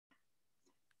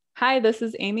Hi, this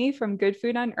is Amy from Good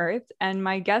Food on Earth, and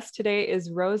my guest today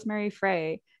is Rosemary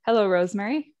Frei. Hello,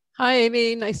 Rosemary. Hi,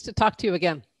 Amy. Nice to talk to you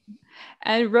again.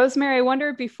 And Rosemary, I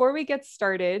wonder before we get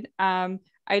started,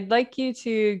 I'd like you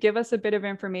to give us a bit of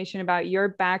information about your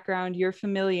background, your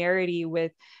familiarity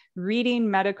with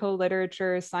reading medical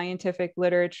literature, scientific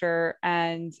literature,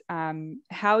 and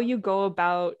how you go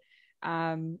about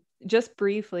just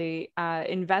briefly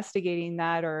investigating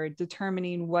that or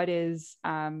determining what is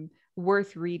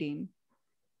worth reading.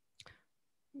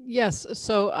 Yes,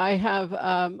 so I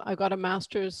got a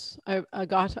master's. I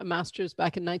got a master's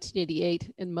back in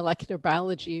 1988 in molecular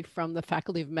biology from the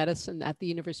Faculty of Medicine at the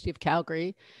University of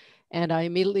Calgary, and I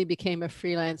immediately became a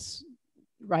freelance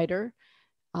writer.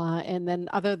 And then,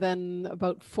 other than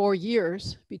about 4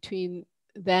 years between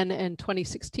then and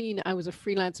 2016, I was a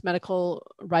freelance medical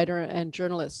writer and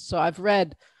journalist. So I've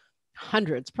read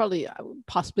hundreds, probably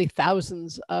possibly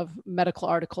thousands of medical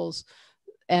articles,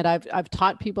 and I've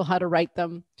taught people how to write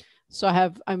them. So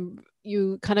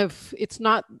it's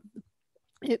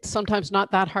sometimes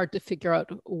not that hard to figure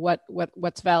out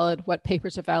what's valid, what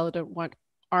papers are valid and what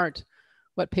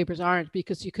papers aren't,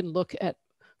 because you can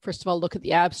first of all, look at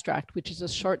the abstract, which is a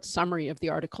short summary of the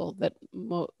article that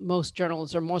most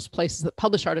journals or most places that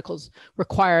publish articles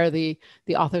require the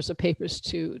authors of papers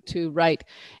to write.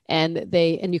 And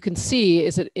you can see,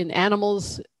 is it in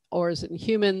animals or is it in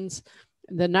humans?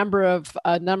 The number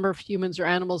of humans or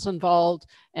animals involved,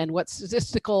 and what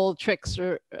statistical tricks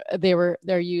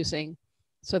they're using.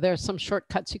 So there are some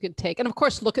shortcuts you can take, and of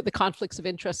course, look at the conflicts of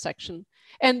interest section.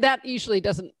 And that usually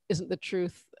isn't the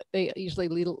truth. They usually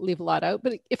leave a lot out.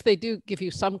 But if they do give you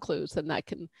some clues, then that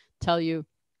can tell you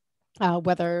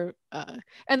whether.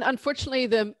 And unfortunately,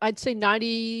 I'd say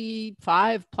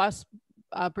 95+%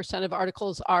 of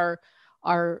articles are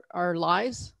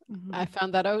lies. Mm-hmm. I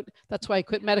found that out. That's why I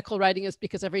quit medical writing, is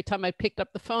because every time I picked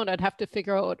up the phone, I'd have to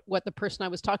figure out what the person I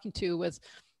was talking to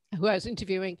who I was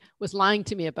interviewing was lying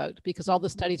to me about, because all the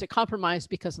studies are compromised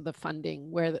because of the funding,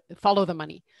 follow the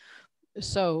money.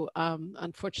 So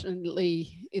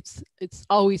unfortunately, it's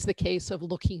always the case of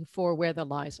looking for where the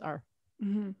lies are.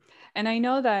 Mm-hmm. And I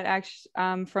know that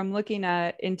actually from looking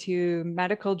into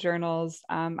medical journals,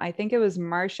 I think it was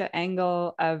Marcia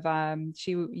Engel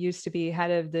she used to be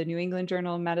head of the New England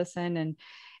Journal of Medicine,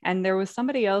 and there was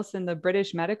somebody else in the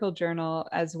British Medical Journal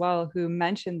as well who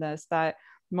mentioned this, that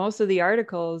most of the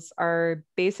articles are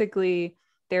basically,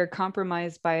 they're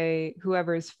compromised by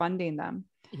whoever's funding them.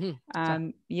 Mm-hmm.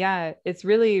 Yeah, it's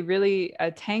really, really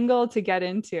a tangle to get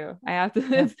into. I have to,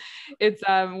 yeah. It's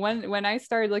when I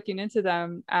started looking into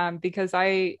them, because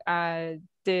I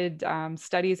did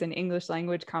studies in English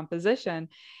language composition,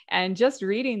 and just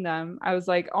reading them, I was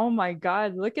like, oh my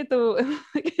God, look at the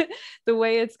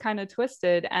way it's kind of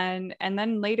twisted. And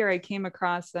then later I came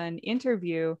across an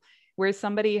interview where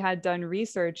somebody had done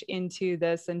research into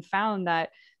this and found that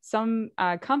some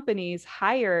companies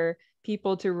hire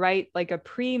people to write like a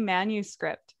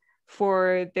pre-manuscript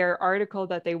for their article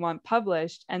that they want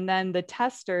published. And then the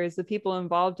testers, the people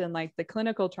involved in like the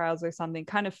clinical trials or something,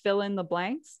 kind of fill in the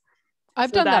blanks.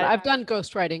 I've done that. I've done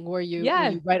ghostwriting where you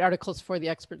write articles for the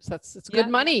experts. It's good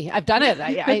money. I've done it.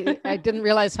 I didn't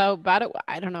realize how bad it was.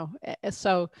 I don't know.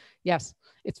 So yes,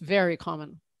 it's very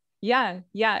common. Yeah.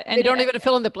 And they don't even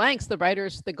fill in the blanks. The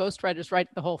ghostwriters write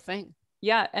the whole thing.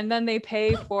 Yeah. And then they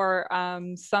pay for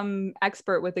some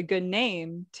expert with a good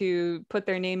name to put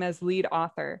their name as lead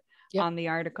author on the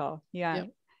article. Yeah.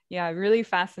 Yeah, really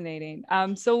fascinating.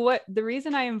 So the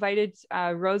reason I invited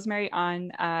Rosemary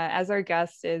on as our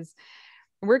guest is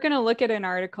we're going to look at an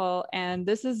article, and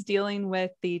this is dealing with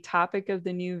the topic of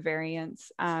the new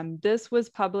variants. This was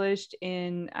published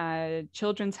in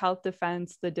Children's Health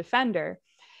Defense, The Defender.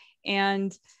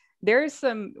 And there's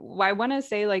I want to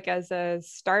say, like, as a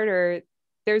starter,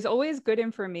 there's always good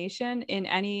information in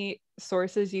any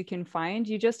sources you can find.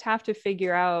 You just have to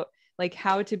figure out like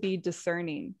how to be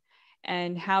discerning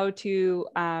and how to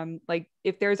like,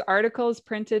 if there's articles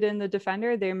printed in the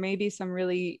Defender, there may be some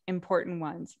really important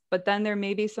ones, but then there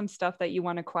may be some stuff that you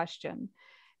want to question.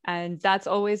 And that's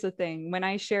always the thing. When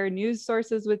I share news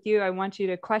sources with you, I want you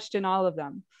to question all of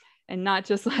them and not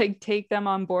just like take them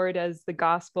on board as the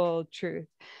gospel truth.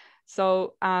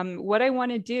 So what I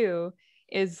want to do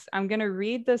is I'm going to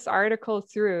read this article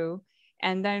through,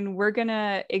 and then we're going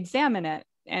to examine it.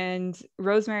 And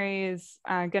Rosemary is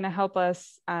going to help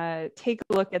us take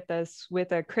a look at this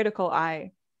with a critical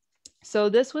eye. So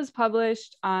this was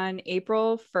published on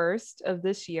April 1st of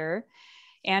this year,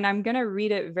 and I'm going to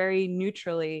read it very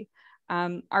neutrally.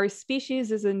 Our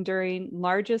species is enduring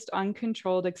largest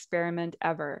uncontrolled experiment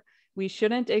ever. We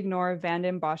shouldn't ignore Van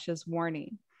den Bosch's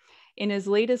warning. In his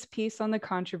latest piece on the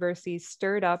controversy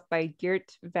stirred up by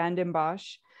Geert van den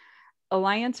Bosch,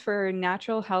 Alliance for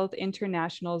Natural Health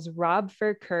International's Rob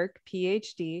Verkerk,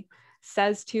 PhD,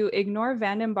 says to ignore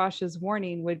van den Bosch's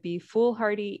warning would be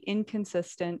foolhardy,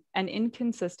 inconsistent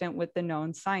with the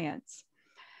known science.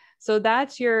 So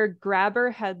that's your grabber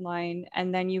headline,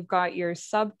 and then you've got your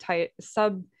sub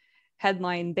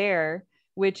headline there,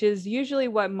 which is usually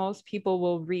what most people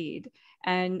will read.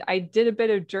 And I did a bit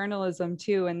of journalism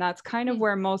too, and that's kind of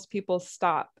where most people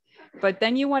stop. But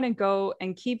then you want to go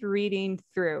and keep reading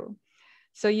through.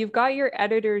 So you've got your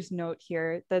editor's note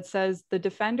here that says the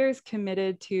defenders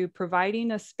committed to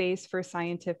providing a space for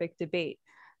scientific debate.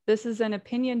 This is an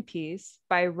opinion piece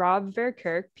by Rob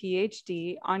Verkerk,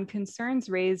 PhD, on concerns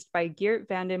raised by Geert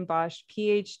van den Bosch,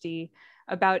 PhD,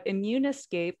 about immune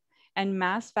escape and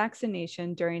mass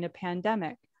vaccination during a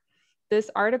pandemic.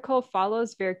 This article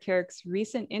follows Verkerk's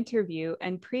recent interview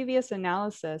and previous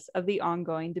analysis of the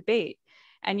ongoing debate.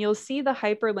 And you'll see the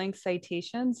hyperlink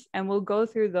citations, and we'll go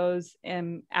through those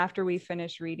after we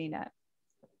finish reading it.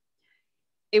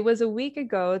 It was a week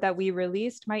ago that we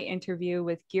released my interview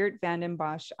with Geert van den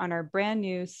Bosch on our brand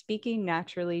new Speaking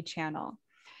Naturally channel.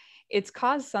 It's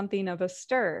caused something of a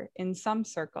stir in some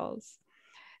circles,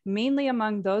 mainly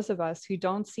among those of us who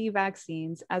don't see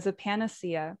vaccines as a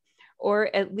panacea,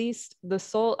 or at least the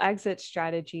sole exit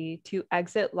strategy to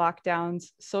exit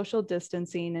lockdowns, social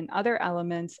distancing, and other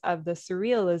elements of the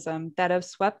surrealism that have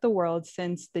swept the world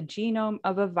since the genome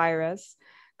of a virus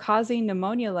causing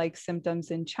pneumonia-like symptoms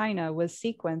in China was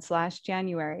sequenced last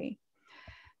January.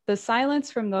 The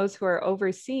silence from those who are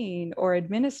overseeing or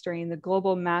administering the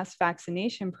global mass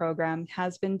vaccination program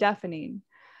has been deafening.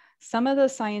 Some of the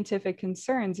scientific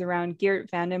concerns around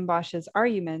Geert van den Bosch's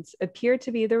arguments appear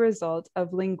to be the result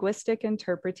of linguistic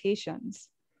interpretations.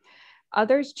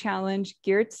 Others challenge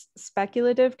Geert's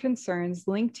speculative concerns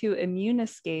linked to immune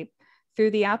escape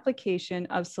through the application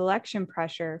of selection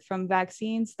pressure from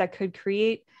vaccines that could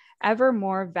create ever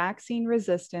more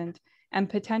vaccine-resistant and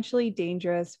potentially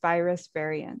dangerous virus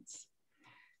variants.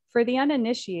 For the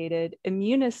uninitiated,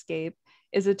 immune escape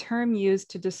is a term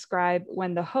used to describe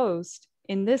when the host,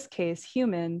 in this case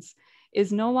humans,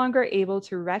 is no longer able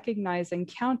to recognize and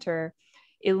counter,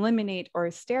 eliminate,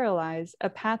 or sterilize a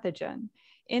pathogen,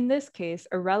 in this case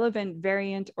a relevant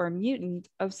variant or mutant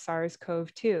of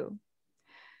SARS-CoV-2.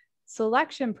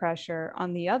 Selection pressure,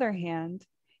 on the other hand,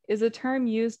 is a term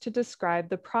used to describe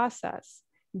the process,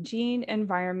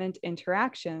 gene-environment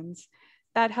interactions,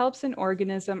 that helps an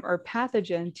organism or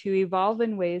pathogen to evolve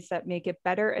in ways that make it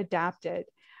better adapted,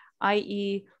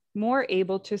 i.e., more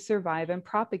able to survive and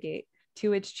propagate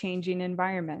to its changing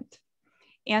environment.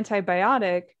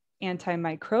 Antibiotic,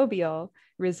 antimicrobial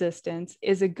resistance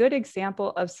is a good example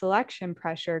of selection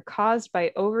pressure caused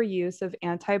by overuse of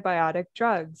antibiotic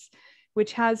drugs,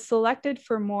 which has selected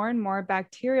for more and more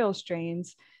bacterial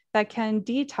strains that can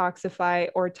detoxify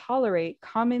or tolerate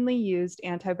commonly used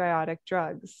antibiotic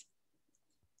drugs.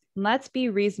 Let's be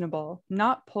reasonable,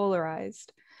 not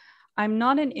polarized. I'm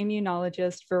not an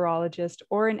immunologist, virologist,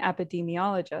 or an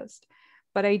epidemiologist,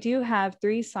 but I do have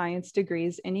 3 science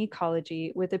degrees in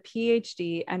ecology with a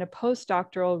PhD and a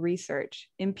postdoctoral research,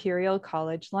 Imperial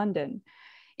College London,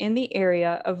 in the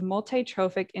area of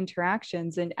multitrophic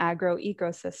interactions in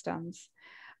agroecosystems.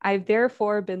 I've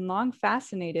therefore been long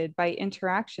fascinated by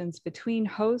interactions between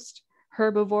host,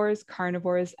 herbivores,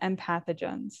 carnivores, and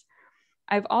pathogens.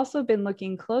 I've also been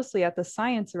looking closely at the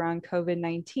science around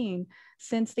COVID-19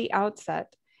 since the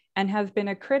outset, and have been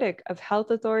a critic of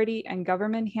health authority and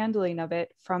government handling of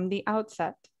it from the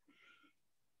outset.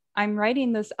 I'm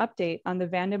writing this update on the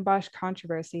van den Bosch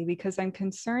controversy because I'm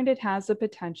concerned it has the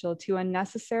potential to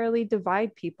unnecessarily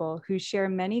divide people who share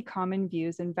many common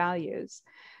views and values,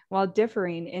 while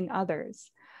differing in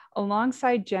others.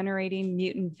 Alongside generating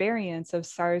mutant variants of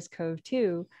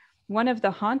SARS-CoV-2, one of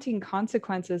the haunting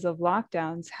consequences of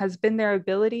lockdowns has been their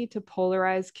ability to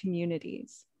polarize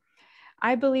communities.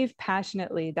 I believe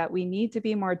passionately that we need to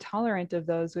be more tolerant of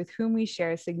those with whom we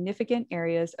share significant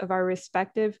areas of our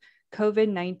respective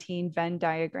COVID-19 Venn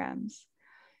diagrams.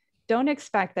 Don't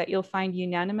expect that you'll find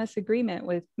unanimous agreement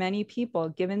with many people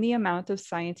given the amount of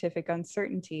scientific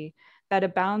uncertainty that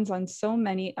abounds on so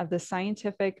many of the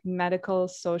scientific, medical,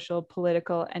 social,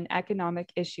 political, and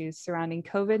economic issues surrounding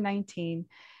COVID-19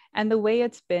 and the way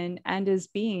it's been and is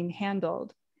being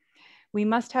handled. We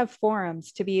must have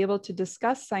forums to be able to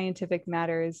discuss scientific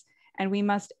matters, and we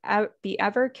must be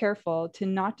ever careful to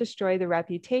not destroy the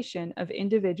reputation of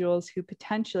individuals who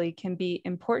potentially can be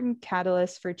important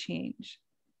catalysts for change.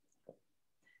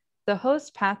 The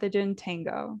host pathogen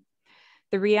tango.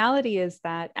 The reality is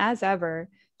that, as ever,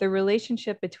 the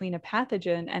relationship between a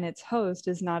pathogen and its host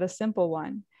is not a simple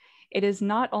one. It is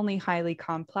not only highly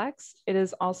complex, it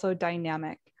is also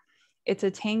dynamic. It's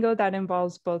a tango that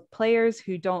involves both players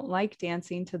who don't like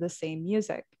dancing to the same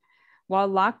music. While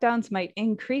lockdowns might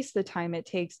increase the time it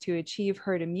takes to achieve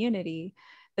herd immunity,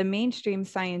 the mainstream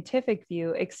scientific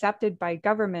view accepted by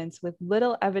governments with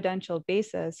little evidential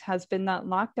basis has been that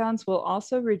lockdowns will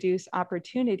also reduce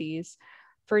opportunities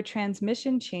for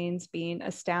transmission chains being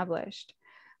established.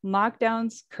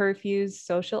 Lockdowns, curfews,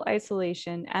 social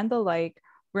isolation, and the like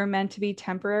were meant to be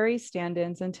temporary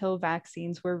stand-ins until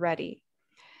vaccines were ready.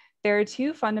 There are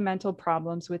two fundamental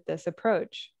problems with this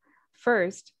approach.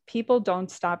 First, people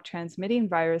don't stop transmitting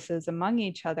viruses among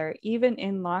each other, even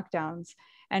in lockdowns,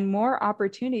 and more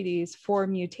opportunities for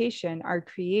mutation are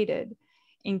created,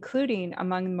 including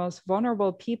among the most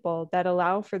vulnerable people that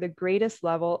allow for the greatest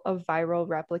level of viral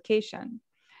replication.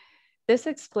 This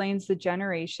explains the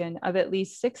generation of at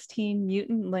least 16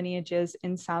 mutant lineages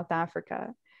in South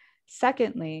Africa.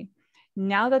 Secondly,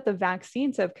 now that the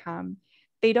vaccines have come,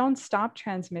 they don't stop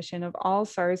transmission of all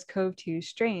SARS-CoV-2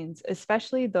 strains,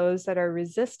 especially those that are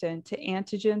resistant to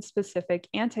antigen-specific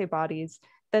antibodies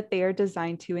that they are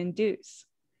designed to induce.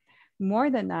 More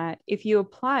than that, if you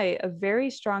apply a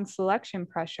very strong selection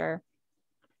pressure,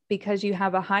 because you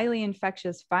have a highly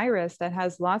infectious virus that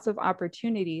has lots of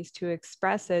opportunities to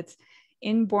express its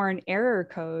inborn error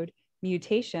code,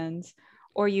 mutations,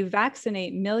 or you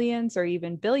vaccinate millions or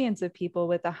even billions of people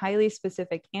with a highly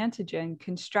specific antigen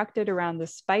constructed around the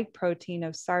spike protein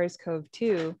of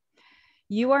SARS-CoV-2,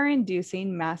 you are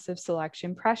inducing massive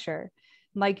selection pressure,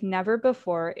 like never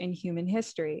before in human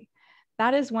history.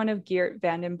 That is one of Geert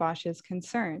Vanden Bossche's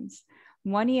concerns,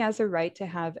 one he has a right to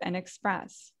have and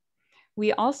express.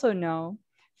 We also know,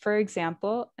 for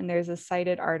example, and there's a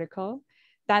cited article,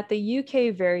 that the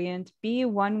UK variant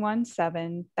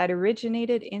B117 that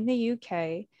originated in the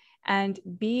UK and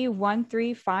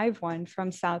B1351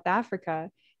 from South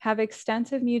Africa have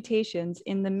extensive mutations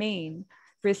in the main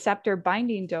receptor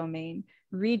binding domain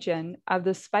region of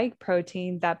the spike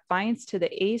protein that binds to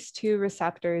the ACE2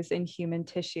 receptors in human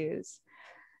tissues.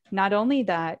 Not only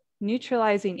that,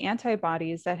 neutralizing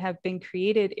antibodies that have been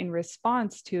created in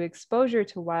response to exposure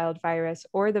to wild virus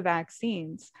or the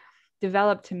vaccines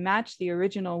developed to match the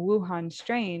original Wuhan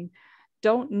strain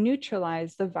don't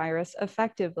neutralize the virus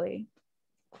effectively.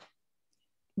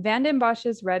 Vanden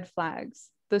Bossche's red flags.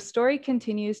 The story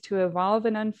continues to evolve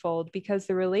and unfold because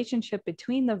the relationship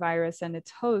between the virus and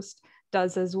its host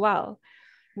does as well.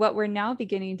 What we're now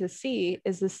beginning to see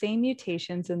is the same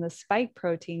mutations in the spike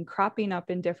protein cropping up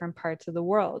in different parts of the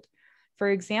world. For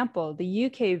example, the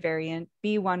UK variant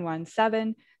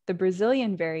B117, the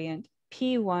Brazilian variant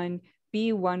P1,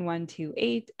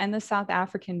 B1128, and the South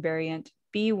African variant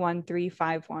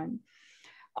B1351.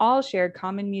 All share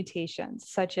common mutations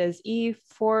such as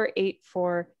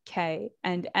E484K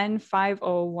and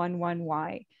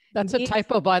N5011Y. That's a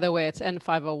typo, by the way. It's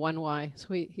N501Y.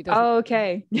 So he doesn't. Oh,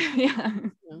 okay. Yeah.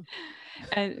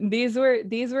 And these were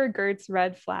Geert's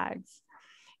red flags.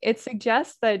 It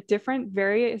suggests that different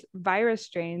various virus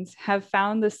strains have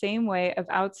found the same way of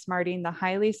outsmarting the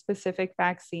highly specific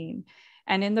vaccine.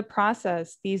 And in the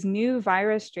process, these new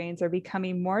virus strains are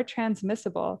becoming more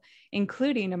transmissible,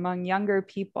 including among younger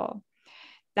people.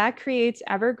 That creates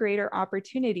ever greater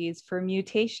opportunities for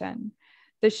mutation.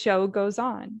 The show goes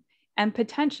on and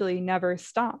potentially never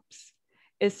stops,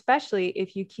 especially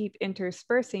if you keep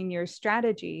interspersing your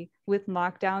strategy with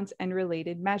lockdowns and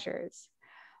related measures.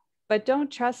 But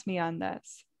don't trust me on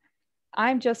this.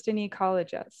 I'm just an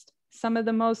ecologist. Some of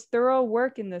the most thorough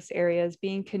work in this area is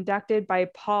being conducted by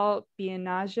Paul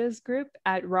Bienage's group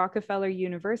at Rockefeller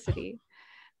University,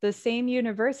 the same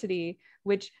university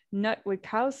which Knut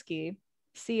Witkowski,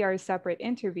 see our separate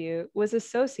interview, was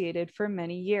associated for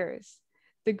many years.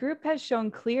 The group has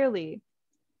shown clearly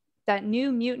that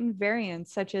new mutant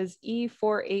variants such as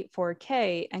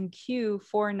E484K and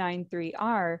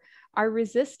Q493R are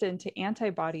resistant to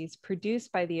antibodies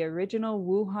produced by the original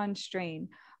Wuhan strain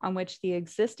on which the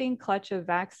existing clutch of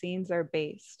vaccines are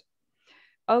based.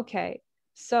 Okay,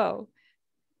 so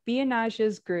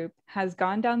Bienage's group has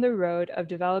gone down the road of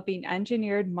developing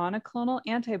engineered monoclonal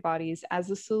antibodies as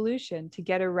a solution to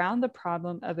get around the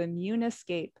problem of immune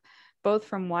escape, both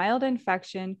from wild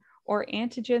infection or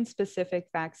antigen-specific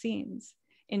vaccines.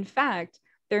 In fact,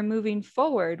 they're moving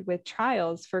forward with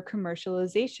trials for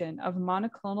commercialization of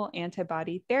monoclonal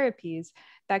antibody therapies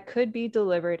that could be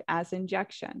delivered as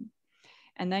injection.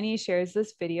 And then he shares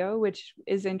this video, which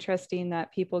is interesting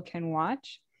that people can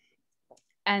watch.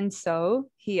 And so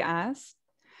he asks,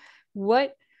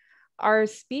 what our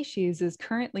species is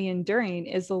currently enduring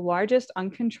is the largest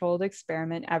uncontrolled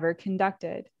experiment ever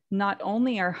conducted. Not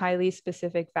only are highly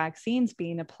specific vaccines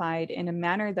being applied in a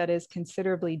manner that is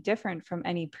considerably different from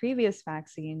any previous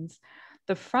vaccines,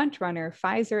 the frontrunner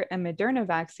Pfizer and Moderna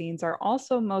vaccines are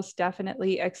also most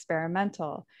definitely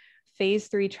experimental. Phase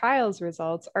 3 trials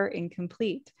results are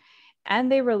incomplete, and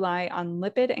they rely on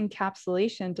lipid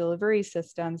encapsulation delivery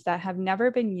systems that have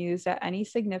never been used at any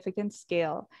significant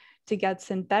scale to get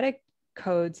synthetic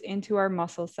codes into our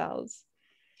muscle cells.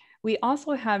 We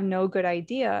also have no good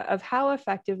idea of how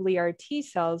effectively our T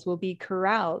cells will be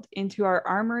corralled into our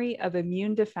armory of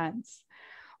immune defense,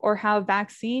 or how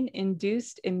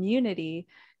vaccine-induced immunity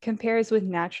compares with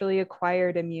naturally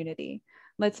acquired immunity.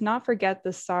 Let's not forget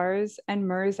the SARS and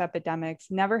MERS epidemics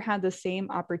never had the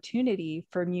same opportunity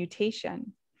for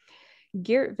mutation.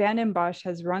 Geert van den Bosch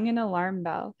has rung an alarm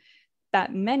bell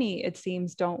that many, it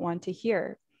seems, don't want to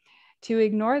hear. To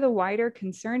ignore the wider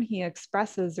concern he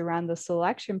expresses around the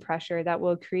selection pressure that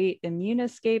will create immune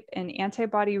escape and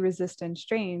antibody-resistant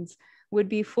strains would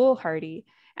be foolhardy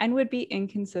and would be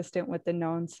inconsistent with the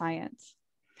known science.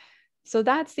 So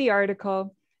that's the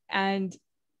article. And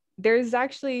there's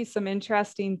actually some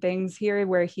interesting things here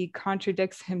where he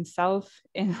contradicts himself,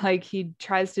 and like he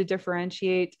tries to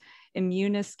differentiate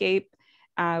immune escape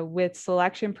with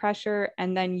selection pressure,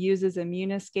 and then uses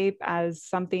immune escape as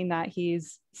something that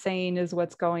he's saying is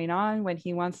what's going on when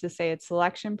he wants to say it's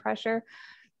selection pressure.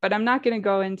 But I'm not going to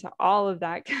go into all of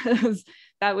that because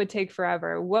that would take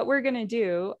forever. What we're going to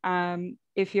do,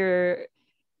 if you're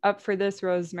up for this,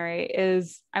 Rosemary,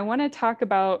 is I want to talk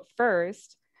about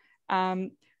first,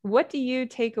 what do you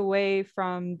take away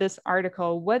from this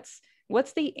article? What's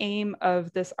the aim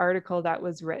of this article that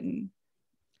was written?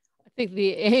 I think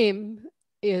the aim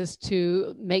is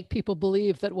to make people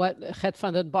believe that what Geert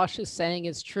van den Bosch is saying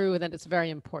is true and that it's very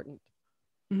important.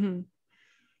 Mm-hmm.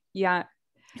 Yeah.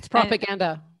 It's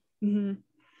propaganda. And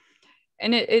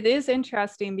it is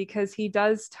interesting because he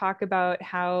does talk about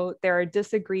how there are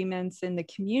disagreements in the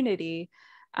community.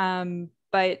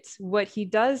 But what he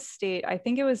does state, I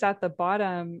think it was at the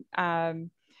bottom,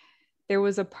 there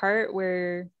was a part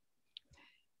where,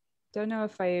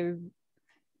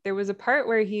 there was a part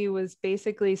where he was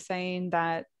basically saying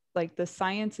that like the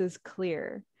science is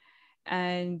clear,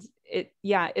 and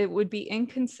it would be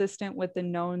inconsistent with the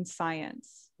known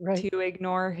science to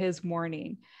ignore his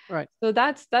warning. Right. So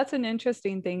that's an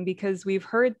interesting thing, because we've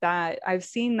heard that. I've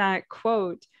seen that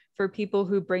quote for people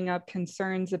who bring up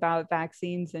concerns about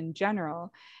vaccines in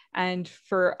general. And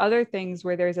for other things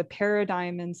where there's a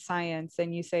paradigm in science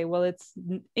and you say, well, it's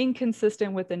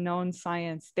inconsistent with the known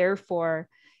science, therefore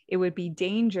it would be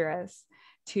dangerous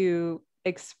to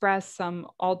express some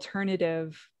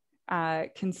alternative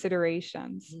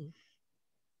considerations.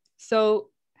 So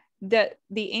the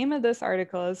aim of this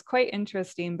article is quite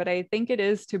interesting, but I think it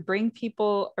is to bring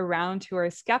people around who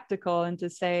are skeptical and to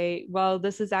say, well,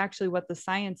 this is actually what the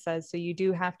science says, so you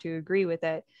do have to agree with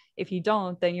it. If you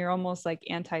don't, then you're almost like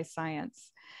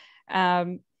anti-science.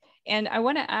 And I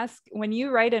want to ask, when you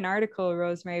write an article,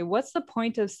 Rosemary, what's the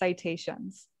point of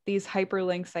citations, these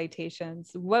hyperlink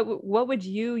citations? What would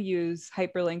you use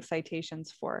hyperlink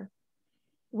citations for?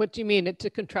 What do you mean? To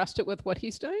contrast it with what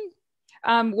he's doing?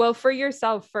 Well, for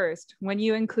yourself first, when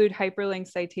you include hyperlink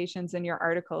citations in your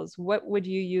articles, what would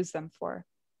you use them for?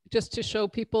 Just to show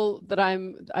people that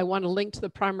I want to link to the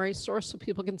primary source so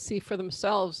people can see for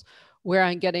themselves where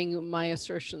I'm getting my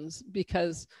assertions,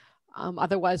 because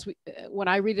otherwise, when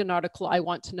I read an article, I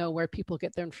want to know where people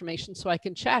get their information so I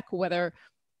can check whether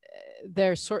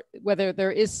there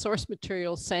is source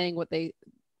material saying what they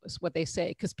say,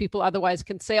 because people otherwise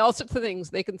can say all sorts of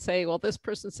things. They can say, well, this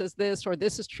person says this, or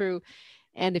this is true.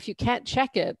 And if you can't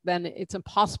check it, then it's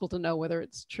impossible to know whether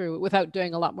it's true without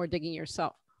doing a lot more digging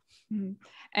yourself.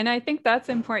 And I think that's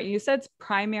important. You said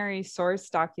primary source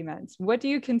documents. What do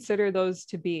you consider those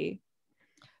to be?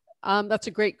 That's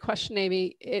a great question,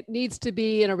 Aimee. It needs to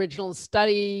be an original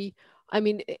study. I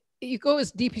mean, you go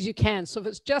as deep as you can. So if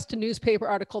it's just a newspaper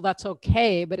article, that's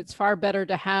okay, but it's far better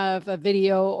to have a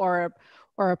video or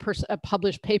a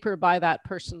published paper by that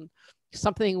person,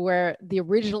 something where the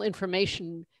original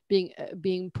information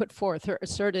being put forth or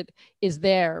asserted is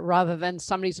there, rather than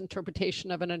somebody's interpretation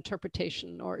of an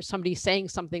interpretation, or somebody saying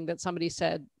something that somebody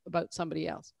said about somebody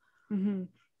else.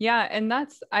 Yeah, and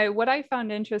that's what I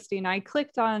found interesting. I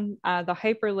clicked on the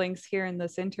hyperlinks here in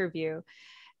this interview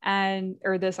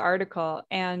or this article,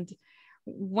 and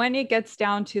when it gets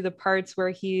down to the parts where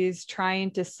he's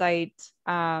trying to cite,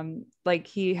 like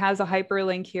he has a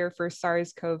hyperlink here for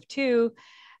SARS-CoV-2,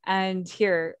 and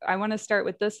here I want to start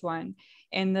with this one.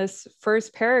 in this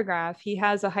first paragraph, he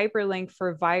has a hyperlink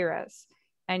for virus.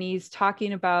 And he's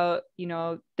talking about,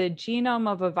 the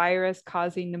genome of a virus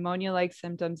causing pneumonia-like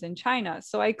symptoms in China.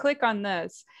 So I click on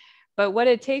this, but what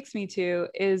it takes me to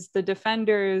is the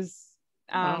Defender's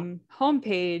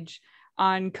homepage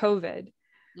on COVID.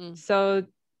 So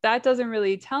that doesn't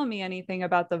really tell me anything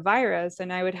about the virus.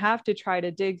 And I would have to try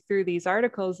to dig through these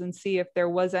articles and see if there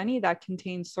was any that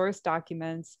contained source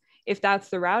documents, if that's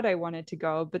the route I wanted to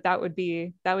go. But that would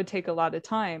take a lot of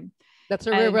time. That's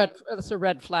a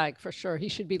red flag for sure. He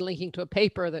should be linking to a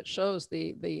paper that shows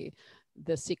the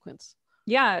sequence.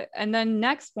 Yeah. And then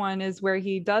next one is where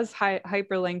he does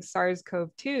hyperlink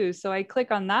SARS-CoV-2. So I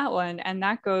click on that one, and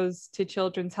that goes to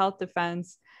Children's Health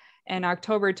Defense and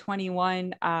October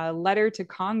 21 letter to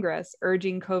Congress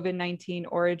urging COVID-19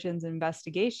 origins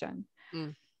investigation.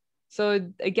 So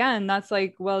again, that's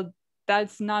like, well,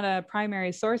 that's not a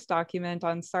primary source document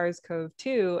on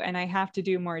SARS-CoV-2, and I have to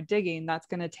do more digging. That's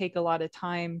going to take a lot of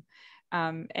time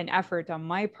and effort on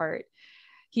my part.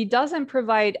 He doesn't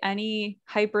provide any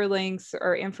hyperlinks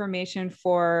or information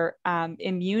for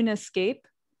immune escape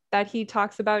that he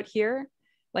talks about here.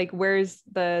 Like, where's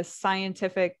the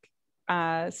scientific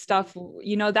stuff?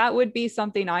 That would be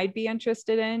something I'd be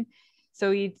interested in.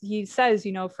 So he says,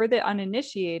 for the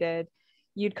uninitiated,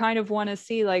 you'd kind of want to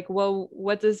see like, well,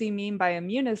 what does he mean by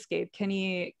immune escape? Can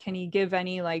he give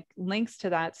any like links to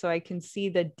that so I can see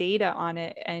the data on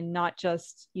it and not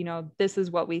just, this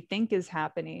is what we think is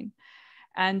happening.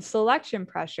 And selection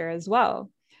pressure as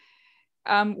well.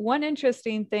 One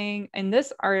interesting thing in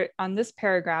this on this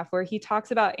paragraph where he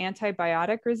talks about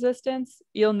antibiotic resistance,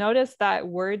 you'll notice that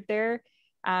word there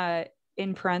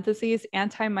in parentheses,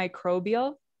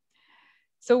 antimicrobial.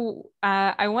 So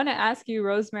I want to ask you,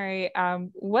 Rosemary,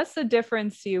 what's the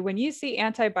difference to you when you see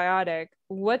antibiotic?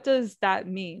 What does that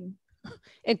mean?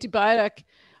 Antibiotic.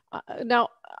 Now,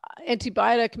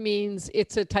 antibiotic means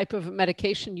it's a type of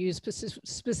medication used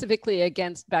specifically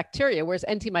against bacteria, whereas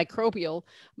antimicrobial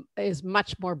is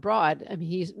much more broad. I mean,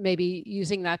 he's maybe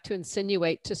using that to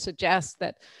insinuate, to suggest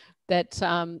that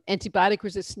antibiotic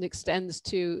resistance extends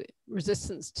to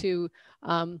resistance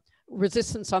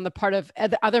on the part of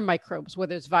other microbes,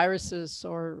 whether it's viruses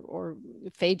or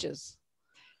phages.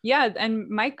 Yeah, and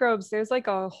microbes, there's like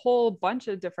a whole bunch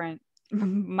of different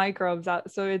microbes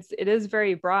out, so it is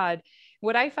very broad.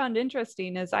 What I found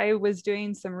interesting is I was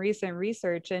doing some recent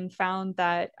research and found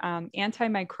that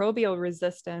antimicrobial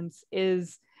resistance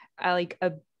is like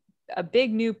a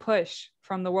big new push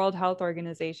from the World Health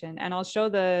Organization, and I'll show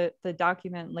the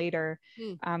document later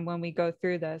when we go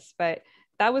through this. But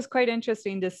that was quite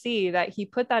interesting to see that he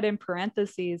put that in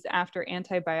parentheses after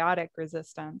antibiotic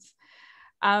resistance.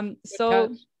 Yeah.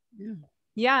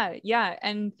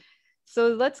 And so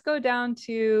let's go down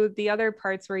to the other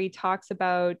parts where he talks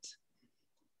about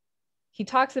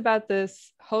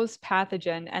this host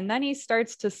pathogen, and then he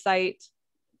starts to cite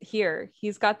here.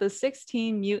 He's got the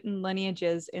 16 mutant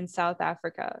lineages in South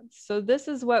Africa. So this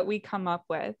is what we come up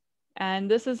with, and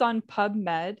this is on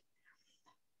PubMed.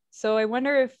 So I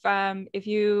wonder if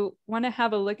you want to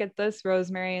have a look at this,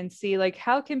 Rosemary, and see like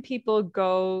how can people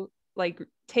go like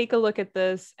take a look at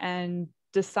this and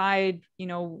decide,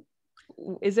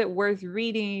 is it worth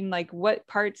reading? Like what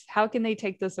parts, how can they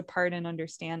take this apart and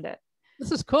understand it?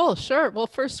 This is cool. Sure. Well,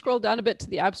 first scroll down a bit to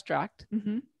the abstract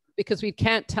because we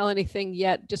can't tell anything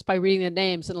yet just by reading the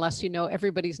names unless you know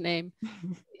everybody's name.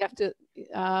 You have to,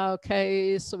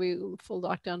 okay. So we full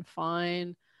lockdown,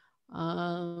 fine.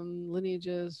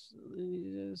 Lineages.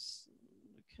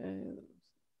 Okay.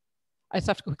 I just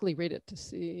have to quickly read it to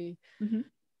see.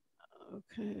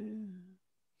 Okay.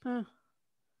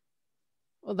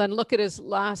 Well, then look at his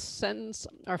last sentence.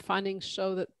 Our findings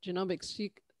show that genomic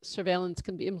surveillance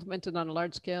can be implemented on a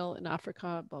large scale in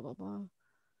Africa, blah, blah, blah.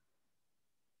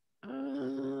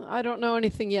 I don't know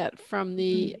anything yet from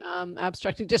the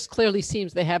abstract. It just clearly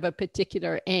seems they have a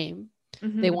particular aim.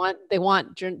 They want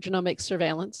genomic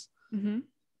surveillance.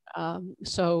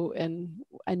 So,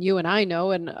 and you and I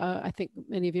know, and I think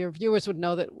many of your viewers would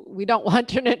know that we don't want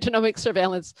genomic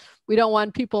surveillance. We don't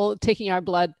want people taking our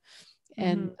blood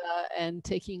and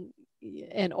taking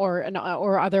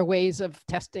or other ways of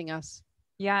testing us.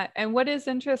 Yeah, and what is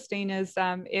interesting is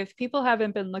if people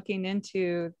haven't been looking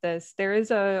into this, there is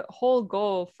a whole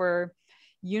goal for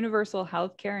universal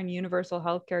healthcare and universal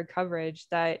healthcare coverage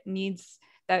that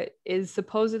is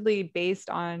supposedly based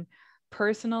on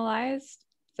personalized,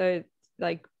 so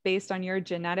like based on your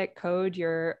genetic code,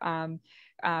 your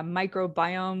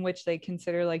microbiome, which they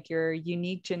consider like your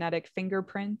unique genetic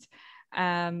fingerprint,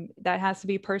 that has to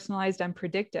be personalized and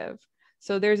predictive.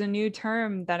 So there's a new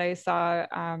term that I saw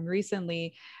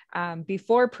recently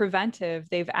before preventive,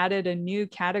 they've added a new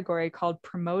category called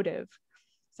promotive.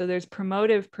 So there's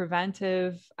promotive,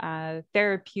 preventive,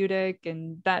 therapeutic,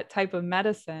 and that type of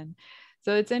medicine.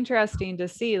 So it's interesting to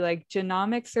see like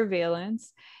genomic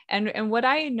surveillance. And what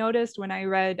I noticed when I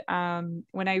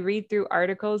read through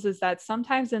articles is that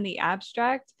sometimes in the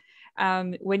abstract,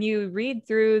 when you read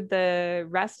through the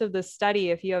rest of the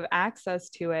study, if you have access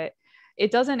to it,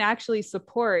 it doesn't actually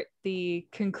support the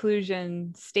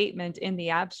conclusion statement in the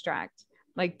abstract.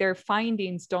 Like their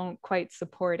findings don't quite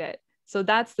support it. So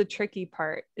that's the tricky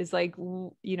part, is like,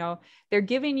 you know, they're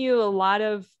giving you a lot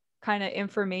of kind of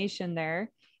information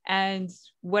there. And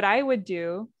what I would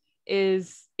do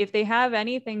is, if they have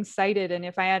anything cited, and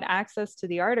if I had access to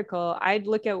the article, I'd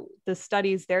look at the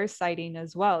studies they're citing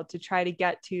as well to try to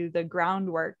get to the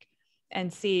groundwork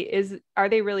and see, are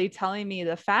they really telling me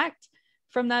the fact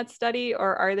from that study,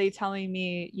 or are they telling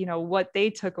me, you know, what they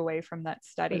took away from that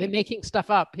study? Are they making stuff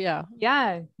up? Yeah.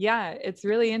 Yeah. It's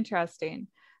really interesting.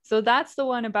 So that's the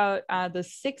one about the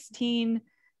 16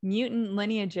 mutant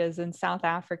lineages in South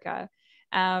Africa.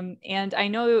 And I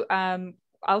know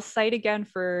I'll cite again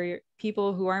for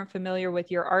people who aren't familiar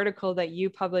with your article that you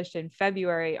published in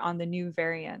February on the new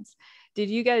variants. Did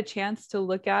you get a chance to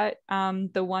look at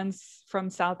the ones from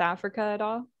South Africa at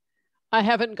all? I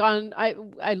haven't gone.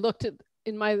 I looked at,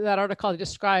 in that article, I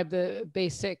described the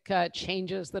basic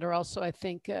changes that are also, I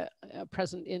think,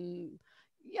 present in.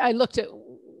 I looked at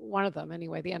one of them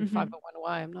anyway, the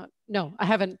N501Y. I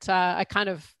haven't. I kind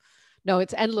of. No,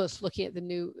 it's endless looking at the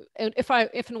new. And if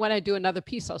and when I do another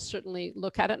piece, I'll certainly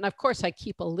look at it. And of course, I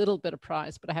keep a little bit of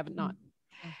prize, but I haven't not.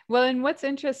 Well, and what's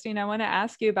interesting, I want to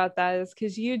ask you about that, is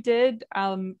because you did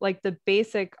like the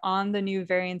basic on the new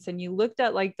variants, and you looked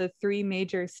at like the 3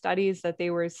 major studies that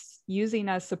they were using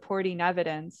as supporting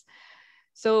evidence.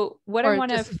 So what I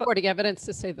want to supporting evidence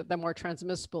to say that they're more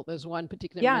transmissible. There's one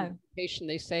particular mutation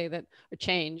they say that, a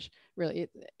change really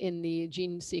in the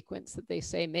gene sequence that they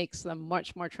say makes them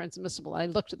much more transmissible. I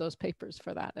looked at those papers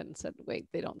for that and said, wait,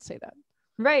 they don't say that.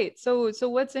 Right. So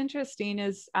what's interesting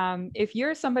is if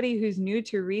you're somebody who's new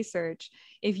to research,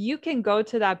 if you can go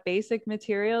to that basic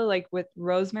material, like what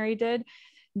Rosemary did,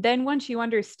 then once you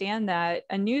understand that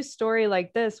a new story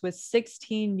like this with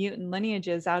 16 mutant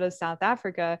lineages out of South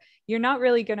Africa, you're not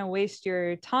really going to waste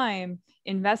your time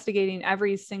investigating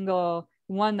every single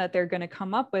one that they're going to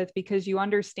come up with, because you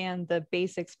understand the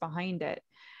basics behind it.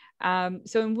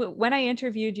 So when I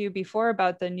interviewed you before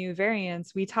about the new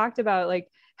variants, we talked about like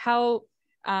how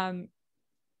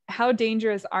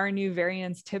dangerous are new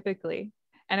variants typically.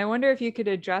 And I wonder if you could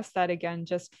address that again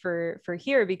just for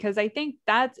here, because I think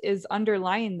that is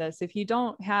underlying this. If you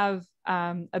don't have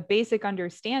a basic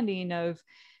understanding of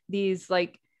these,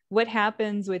 like what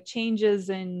happens with changes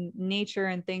in nature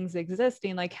and things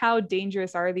existing, like how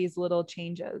dangerous are these little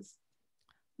changes?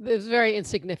 It's very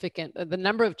insignificant. The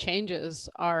number of changes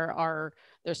are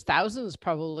there's thousands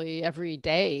probably every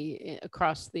day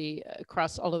across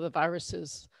all of the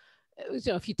viruses. You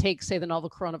know, if you take, say, the novel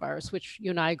coronavirus, which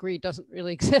you and I agree doesn't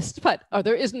really exist, but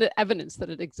there isn't evidence that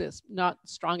it exists, not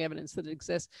strong evidence that it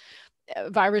exists.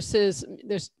 Viruses,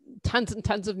 there's tons and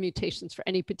tons of mutations for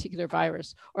any particular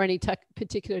virus or any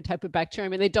particular type of bacteria. I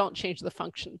mean, they don't change the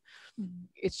function.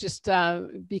 It's just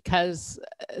because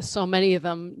so many of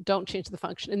them don't change the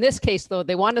function. In this case, though,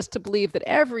 they want us to believe that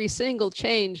every single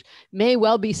change may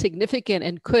well be significant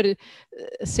and could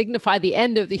signify the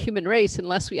end of the human race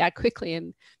unless we act quickly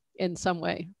in some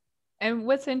way. And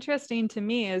what's interesting to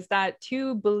me is that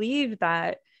to believe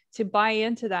that, to buy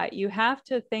into that, you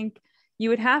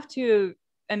would have to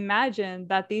imagine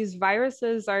that these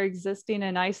viruses are existing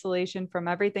in isolation from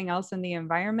everything else in the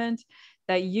environment,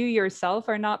 that you yourself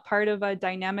are not part of a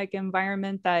dynamic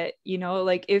environment, that, you know,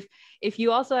 like if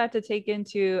you also have to take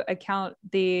into account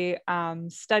the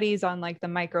studies on like the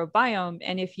microbiome,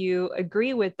 and if you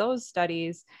agree with those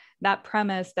studies, that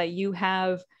premise that you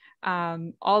have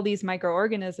all these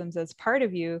microorganisms as part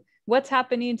of you, what's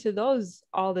happening to those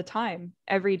all the time,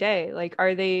 every day? Like,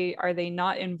 are they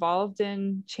not involved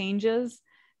in changes,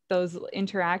 those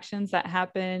interactions that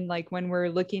happen, like when we're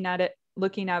looking at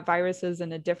viruses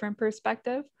in a different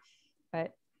perspective?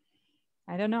 But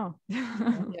I don't know.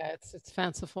 Yeah, it's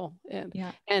fanciful.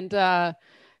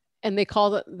 And they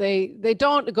call it, they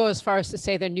don't go as far as to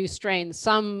say they're new strains.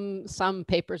 Some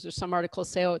papers or some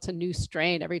articles say, oh, it's a new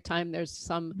strain every time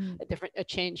there's a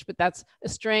change, but that's a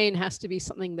strain has to be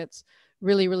something that's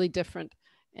really, really different.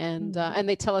 And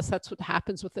they tell us that's what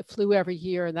happens with the flu every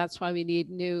year, and that's why we need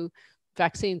new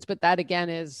vaccines. But that again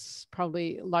is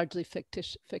probably largely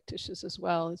fictitious as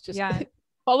well. It's just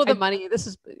follow the money. This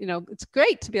is, you know, it's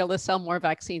great to be able to sell more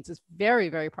vaccines. It's very,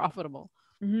 very profitable.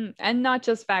 And not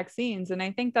just vaccines. And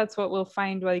I think that's what we'll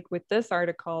find like with this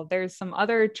article. There's some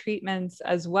other treatments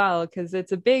as well, because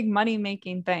it's a big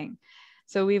money-making thing.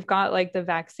 So we've got like the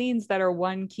vaccines that are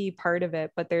one key part of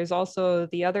it, but there's also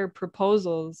the other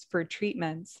proposals for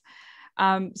treatments.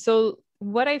 So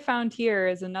what I found here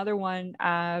is another one,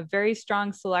 very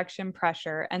strong selection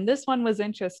pressure. And this one was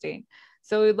interesting.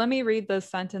 So let me read this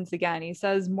sentence again. He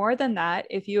says, more than that,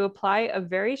 if you apply a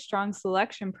very strong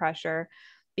selection pressure,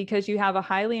 because you have a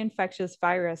highly infectious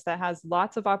virus that has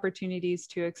lots of opportunities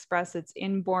to express its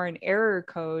inborn error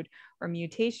code or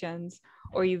mutations,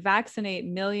 or you vaccinate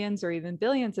millions or even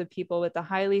billions of people with a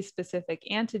highly specific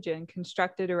antigen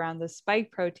constructed around the spike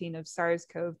protein of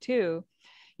SARS-CoV-2,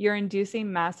 you're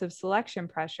inducing massive selection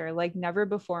pressure like never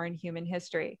before in human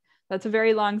history. That's a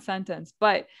very long sentence,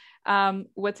 but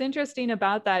what's interesting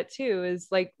about that too is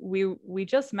like we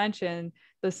just mentioned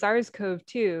the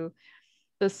SARS-CoV-2,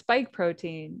 the spike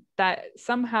protein, that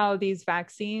somehow these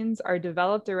vaccines are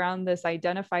developed around this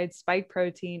identified spike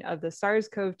protein of the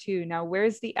SARS-CoV-2. Now,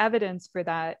 where's the evidence for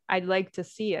that? I'd like to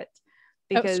see it.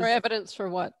 Because sorry, evidence for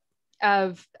what?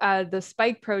 Of the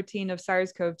spike protein of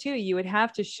SARS-CoV-2, you would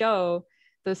have to show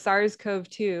the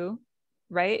SARS-CoV-2,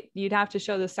 right? You'd have to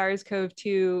show the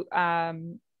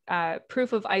SARS-CoV-2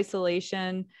 proof of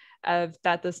isolation of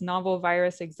that this novel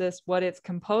virus exists, what it's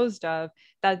composed of,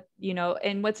 that, you know,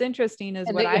 and what's interesting is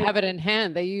what I have it in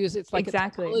hand. They use, it's like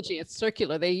exactly. a technology, it's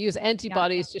circular. They use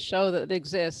antibodies to show that it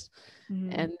exists.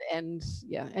 And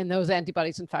those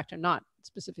antibodies in fact are not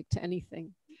specific to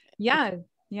anything. And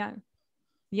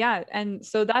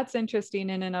so that's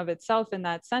interesting in and of itself in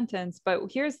that sentence. But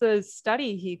here's the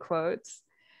study he quotes.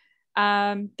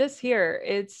 This here,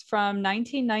 it's from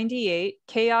 1998,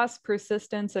 Chaos,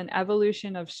 Persistence, and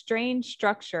Evolution of Strain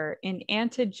Structure in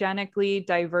Antigenically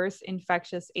Diverse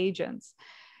Infectious Agents.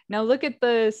 Now look at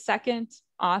the second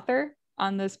author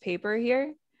on this paper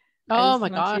here. Oh my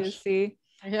gosh. You to see.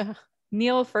 Yeah.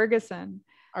 Neil Ferguson.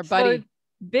 Our buddy. So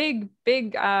big,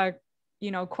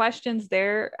 questions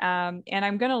there. And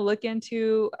I'm going to look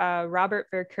into Robert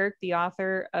Verkerk, the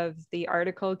author of the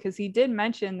article, because he did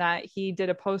mention that he did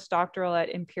a postdoctoral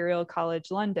at Imperial College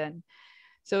London.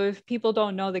 So if people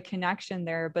don't know the connection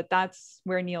there, but that's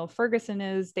where Neil Ferguson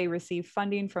is. They receive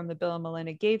funding from the Bill and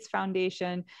Melinda Gates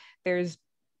Foundation.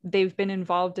 They've been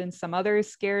involved in some other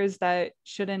scares that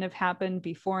shouldn't have happened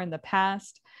before in the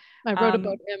past. I wrote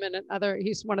about him and another,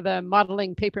 he's one of the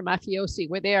modeling paper mafiosi,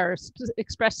 where they are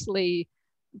expressly,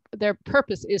 their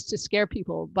purpose is to scare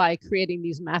people by creating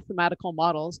these mathematical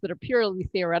models that are purely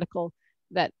theoretical,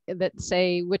 that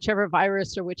say whichever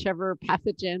virus or whichever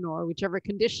pathogen or whichever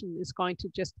condition is going to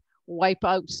just wipe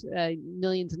out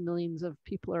millions and millions of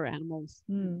people or animals.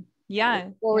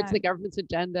 Forwards the government's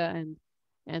agenda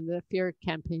and the fear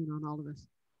campaign on all of us.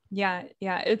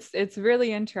 It's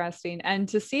really interesting, and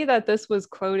to see that this was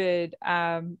quoted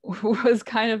was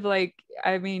kind of like,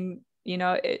 I mean, you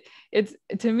know, it's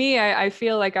to me, I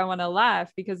feel like I want to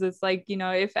laugh, because it's like, you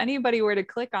know, if anybody were to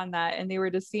click on that and they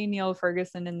were to see Neil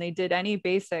Ferguson and they did any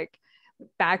basic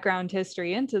background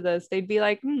history into this, they'd be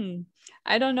like,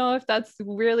 I don't know if that's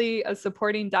really a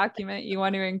supporting document you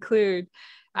want to include.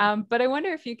 But I wonder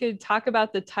if you could talk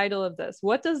about the title of this.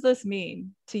 What does this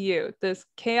mean to you? This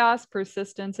chaos,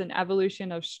 persistence, and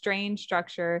evolution of strain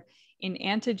structure in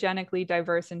antigenically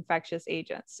diverse infectious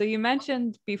agents. So you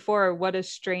mentioned before what a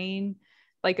strain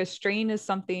is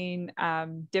something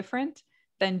different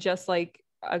than just like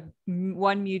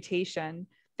one mutation.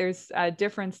 There's a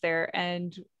difference there.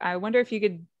 And I wonder if you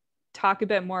could talk a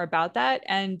bit more about that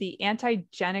and the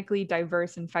antigenically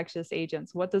diverse infectious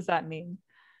agents. What does that mean?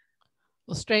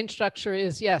 Well, strain structure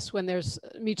is, yes, when there's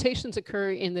mutations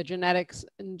occur in the genetic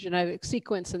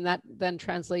sequence, and that then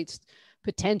translates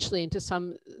potentially into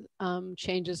some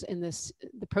changes in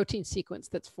the protein sequence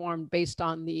that's formed based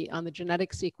on the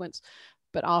genetic sequence.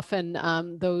 But often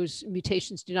those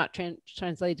mutations do not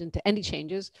translate into any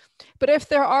changes. But if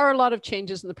there are a lot of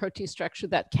changes in the protein structure,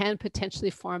 that can potentially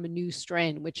form a new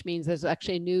strain, which means there's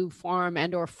actually a new form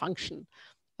and or function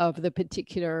of the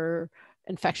particular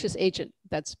infectious agent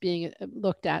that's being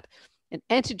looked at. And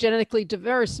antigenically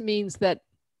diverse means that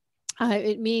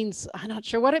it means, I'm not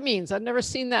sure what it means. I've never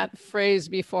seen that phrase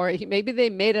before. Maybe they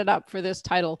made it up for this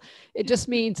title. It just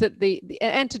means that the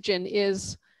antigen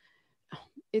is,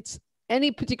 it's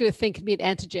any particular thing can be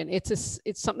an antigen.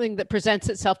 It's something that presents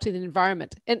itself to the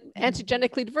environment. And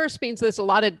antigenically diverse means there's a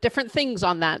lot of different things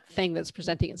on that thing that's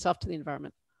presenting itself to the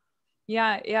environment.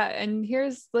 Yeah. And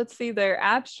let's see, their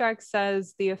abstract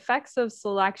says the effects of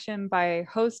selection by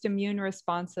host immune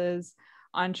responses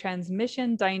on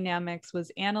transmission dynamics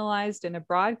was analyzed in a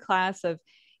broad class of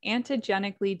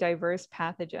antigenically diverse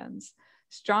pathogens.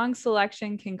 strong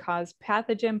selection can cause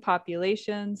pathogen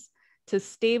populations to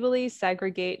stably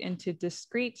segregate into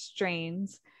discrete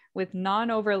strains with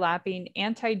non-overlapping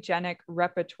antigenic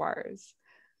repertoires.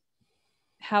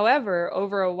 However,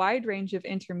 over a wide range of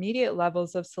intermediate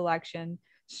levels of selection,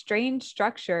 strain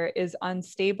structure is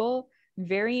unstable,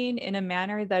 varying in a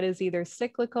manner that is either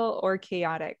cyclical or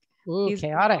chaotic. Ooh,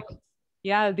 chaotic.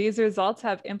 These results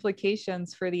have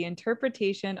implications for the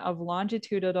interpretation of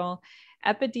longitudinal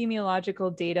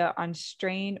epidemiological data on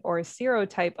strain or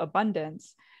serotype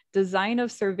abundance, design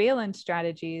of surveillance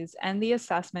strategies, and the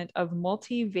assessment of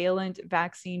multivalent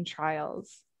vaccine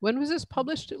trials. When was this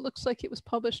published? It looks like it was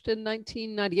published in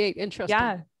 1998.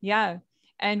 Interesting. Yeah.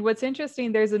 And what's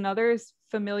interesting, there's another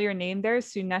familiar name there,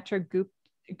 Sunetra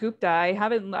Gupta.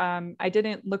 I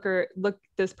didn't look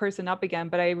this person up again,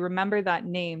 but I remember that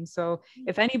name. So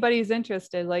if anybody's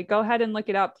interested, like, go ahead and look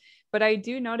it up. But I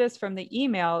do notice from the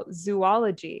email,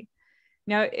 zoology.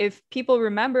 Now, if people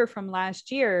remember from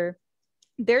last year,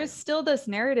 there's still this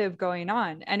narrative going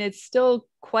on, and it's still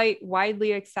quite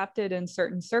widely accepted in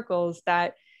certain circles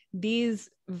that these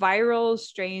viral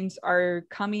strains are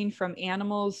coming from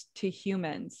animals to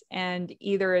humans, and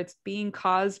either it's being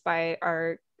caused by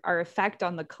our effect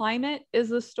on the climate is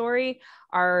the story,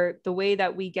 the way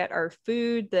that we get our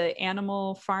food, the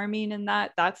animal farming, and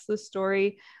that's the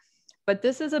story. But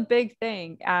this is a big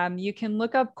thing. You can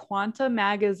look up Quanta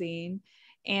magazine,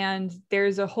 and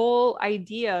there's a whole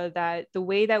idea that the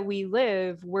way that we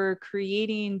live, we're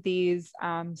creating these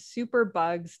super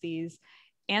bugs, these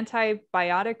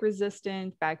antibiotic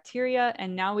resistant bacteria,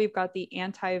 and now we've got the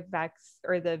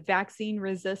vaccine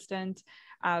resistant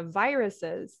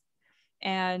viruses.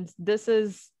 And this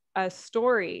is a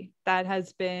story that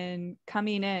has been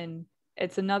coming in.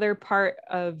 It's another part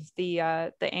of the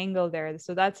angle there.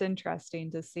 So that's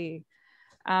interesting to see.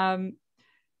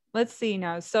 Let's see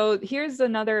now. So here's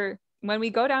another, when we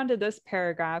go down to this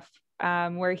paragraph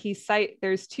where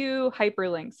there's two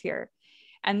hyperlinks here.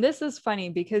 And this is funny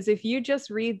because if you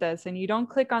just read this and you don't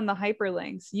click on the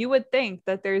hyperlinks, you would think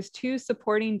that there's two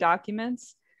supporting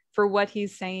documents for what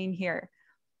he's saying here,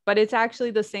 but it's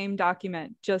actually the same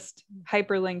document, just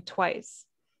hyperlinked twice.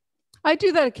 I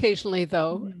do that occasionally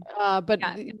though,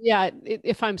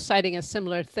 if I'm citing a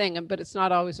similar thing, but it's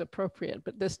not always appropriate.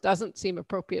 But this doesn't seem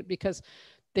appropriate because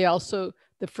the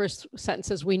first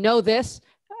sentence is, we know this.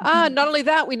 Not only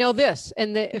that, we know this.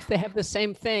 And if they have the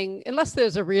same thing, unless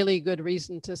there's a really good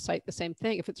reason to cite the same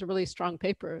thing, if it's a really strong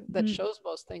paper that shows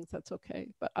most things, that's okay.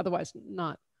 But otherwise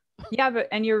not. Yeah,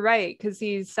 and you're right, because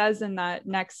he says in that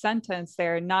next sentence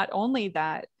there, not only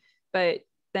that, but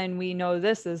then we know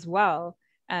this as well.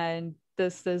 And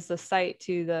this is the cite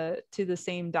to the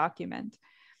same document.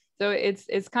 So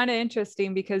it's kind of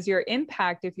interesting because your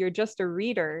impact, if you're just a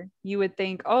reader, you would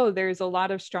think, oh, there's a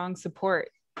lot of strong support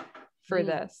for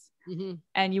this.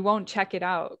 And you won't check it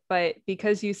out. But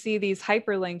because you see these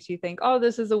hyperlinks, you think, oh,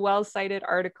 this is a well-cited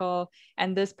article,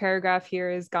 and this paragraph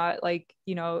here has got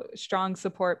strong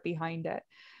support behind it.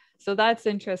 So that's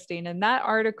interesting. And that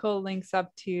article links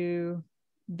up to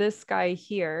this guy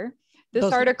here.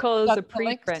 This article is a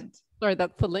preprint. Sorry,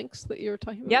 that's the links that you were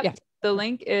talking about? Yep. Yeah. The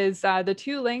link is, the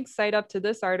two links cite up to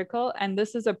this article, and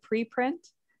this is a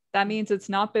preprint. That means it's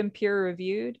not been peer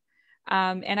reviewed.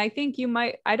 And I think you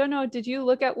might, I don't know, did you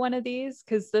look at one of these?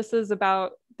 Because this is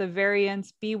about the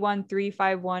variants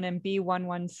B1351 and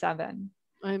B117.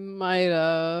 I might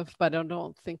have, but I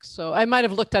don't think so. I might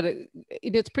have looked at it.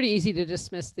 It's pretty easy to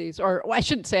dismiss these, or I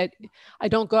shouldn't say I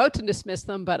don't go out to dismiss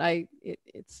them, but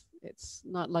it's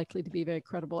not likely to be very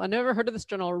credible. I never heard of this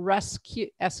journal,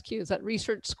 SQ. Is that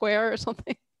Research Square or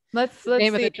something? Let's name see.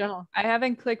 Of the journal. I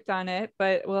haven't clicked on it,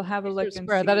 but we'll have a look and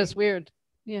see. That is weird.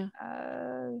 Yeah.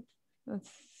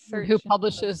 Let's search. Who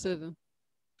publishes it?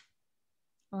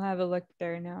 We'll have a look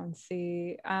there now and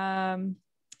see. I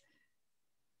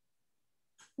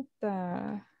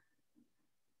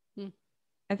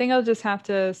think I'll just have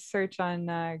to search on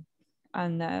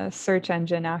the search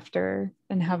engine after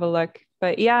and have a look.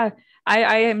 But yeah,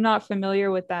 I am not familiar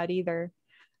with that either.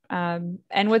 And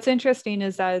what's interesting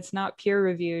is that it's not peer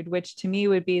reviewed, which to me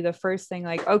would be the first thing,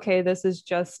 like, okay, this is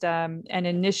just an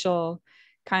initial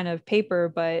kind of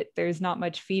paper, but there's not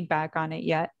much feedback on it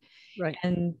yet. Right.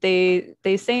 And they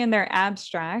say in their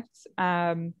abstract,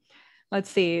 let's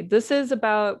see,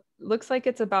 looks like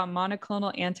it's about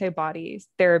monoclonal antibodies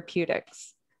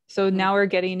therapeutics. So now we're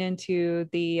getting into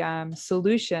the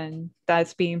solution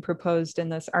that's being proposed in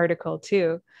this article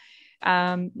too.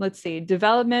 Let's see,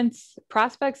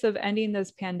 prospects of ending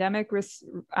this pandemic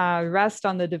rest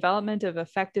on the development of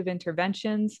effective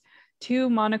interventions 2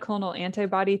 monoclonal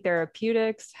antibody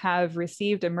therapeutics have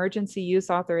received emergency use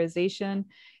authorization,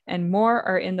 and more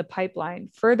are in the pipeline.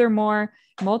 Furthermore,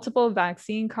 multiple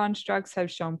vaccine constructs have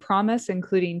shown promise,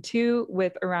 including 2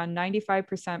 with around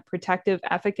 95% protective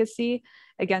efficacy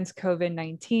against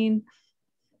COVID-19.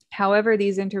 However,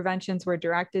 these interventions were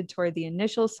directed toward the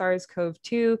initial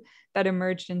SARS-CoV-2 that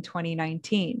emerged in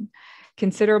 2019.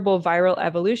 Considerable viral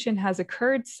evolution has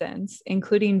occurred since,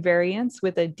 including variants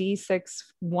with a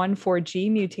D614G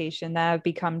mutation that have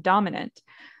become dominant.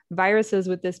 Viruses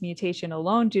with this mutation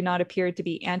alone do not appear to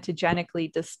be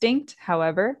antigenically distinct,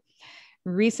 however.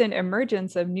 Recent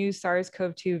emergence of new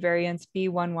SARS-CoV-2 variants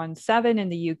B117 in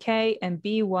the UK and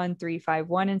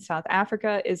B1351 in South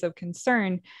Africa is of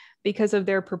concern because of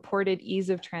their purported ease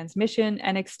of transmission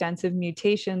and extensive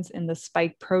mutations in the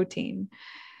spike protein.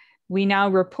 We now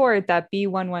report that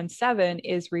B117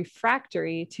 is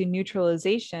refractory to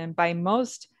neutralization by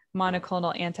most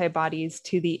monoclonal antibodies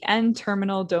to the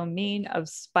N-terminal domain of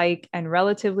spike and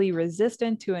relatively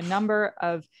resistant to a number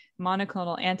of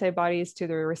monoclonal antibodies to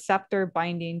the receptor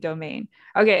binding domain.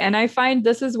 Okay, and I find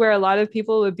this is where a lot of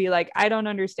people would be like, I don't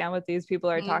understand what these people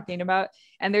are talking about.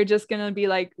 And they're just going to be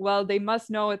like, well, they must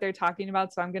know what they're talking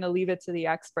about, so I'm going to leave it to the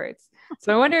experts.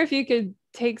 So I wonder if you could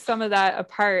take some of that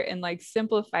apart and like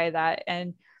simplify that.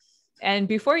 And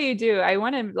before you do, I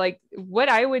want to like, what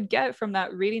I would get from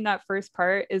that, reading that first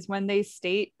part is when they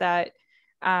state that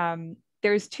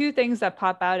there's 2 things that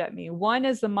pop out at me. One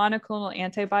is the monoclonal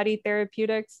antibody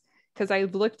therapeutics, because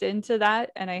I've looked into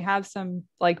that and I have some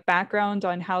like background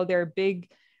on how they're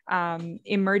big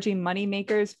emerging money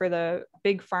makers for the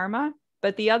big pharma.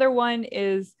 But the other one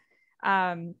is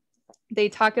they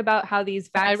talk about how these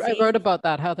vaccines... I wrote about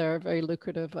that, how they're very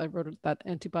lucrative. I wrote that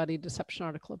antibody deception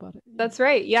article about it. That's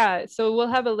right. Yeah. So we'll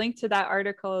have a link to that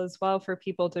article as well for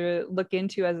people to look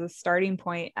into as a starting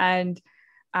point. And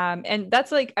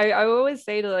that's like, I always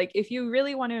say to like, if you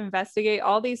really want to investigate,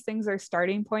 all these things are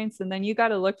starting points, and then you got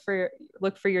to look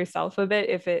for yourself a bit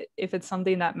if it's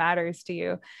something that matters to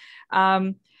you.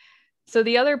 So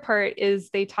the other part is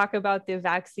they talk about the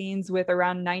vaccines with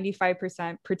around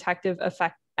 95% protective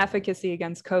efficacy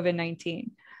against COVID-19.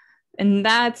 And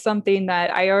that's something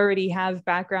that I already have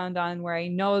background on, where I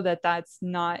know that that's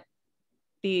not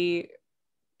the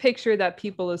picture that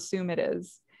people assume it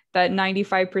is. That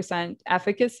 95%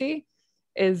 efficacy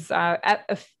is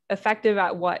effective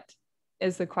at what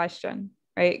is the question,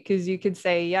 right? Because you could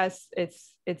say, yes,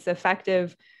 it's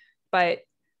effective, but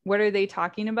what are they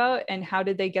talking about? And how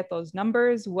did they get those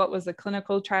numbers? What was the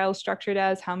clinical trial structured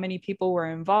as? How many people were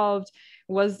involved?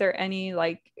 Was there any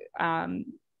like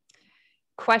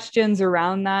questions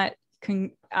around that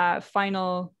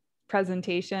final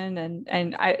presentation?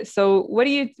 So what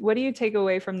do you take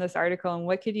away from this article, and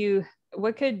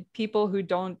what could people who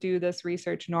don't do this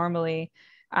research normally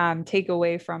take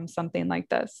away from something like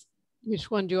this? Which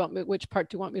part do you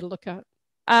want me to look at?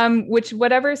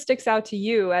 Whatever sticks out to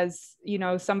you as, you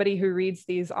know, somebody who reads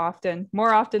these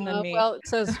more often than me. Well, it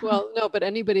says, well, no, but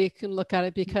anybody can look at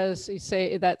it, because you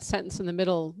say that sentence in the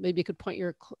middle, maybe you could point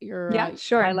your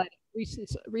sure. Highlight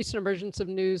recent emergence of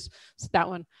news. It's that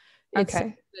one. It's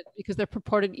okay. Because they're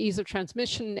purported ease of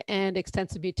transmission and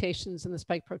extensive mutations in the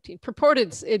spike protein.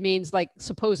 Purported, it means like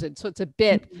supposed. So it's a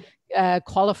bit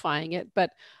qualifying it, but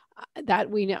that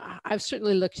we know, I've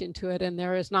certainly looked into it, and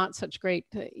there is not such great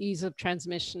ease of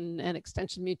transmission and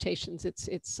extension mutations.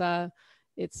 It's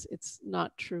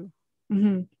not true.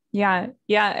 Mm-hmm. Yeah,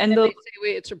 and they say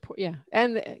it's report. Yeah,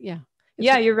 and yeah.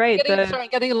 Yeah, you're right. I'm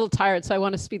getting a little tired, so I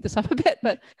want to speed this up a bit,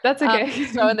 but that's okay.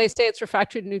 And they say it's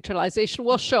refractory to neutralization.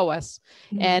 Will show us,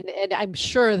 and I'm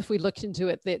sure if we looked into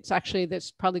it, it's actually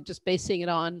that's probably just basing it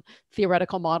on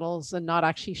theoretical models and not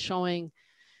actually showing.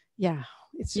 Yeah,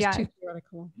 it's just too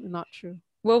theoretical and not true.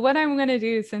 Well, what I'm going to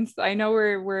do, since I know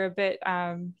we're a bit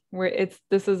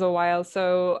this is a while,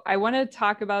 so I want to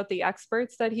talk about the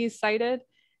experts that he cited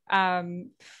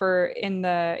for in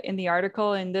the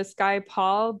article. And this guy,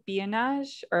 Paul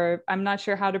Bianage, or I'm not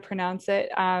sure how to pronounce it,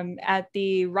 at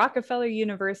the Rockefeller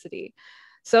University.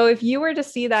 So if you were to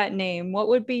see that name, what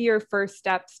would be your first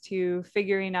steps to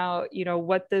figuring out, you know,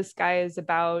 what this guy is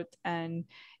about and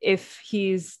if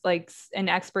he's like an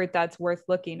expert that's worth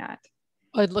looking at?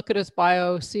 I'd look at his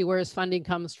bio, see where his funding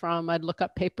comes from. I'd look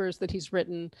up papers that he's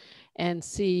written and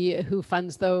see who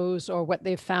funds those or what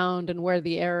they've found and where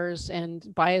the errors and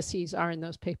biases are in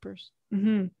those papers.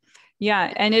 Mm-hmm.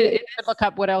 Yeah. And I'd look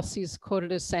up what else he's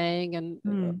quoted as saying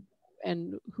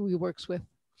and who he works with.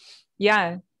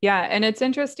 Yeah. Yeah. And it's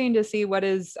interesting to see what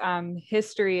his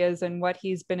history is and what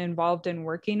he's been involved in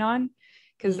working on.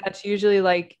 because that's usually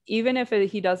like, even if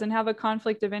he doesn't have a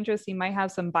conflict of interest, he might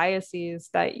have some biases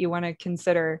that you want to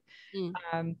consider.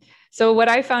 So what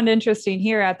I found interesting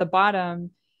here at the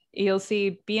bottom, you'll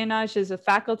see Bianage is a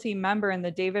faculty member in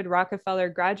the David Rockefeller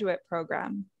graduate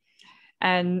program.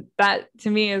 And that to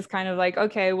me is kind of like,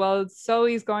 okay, well, so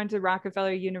he's going to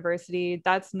Rockefeller University.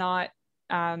 That's not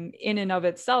in and of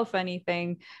itself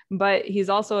anything, but he's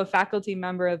also a faculty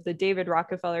member of the David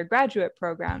Rockefeller graduate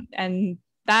program. And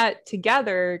that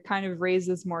together kind of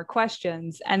raises more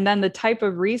questions. And then the type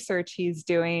of research he's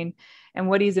doing and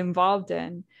what he's involved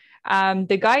in.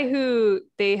 The guy who,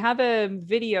 they have a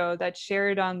video that's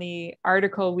shared on the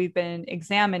article we've been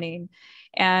examining.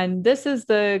 And this is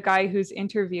the guy who's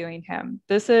interviewing him.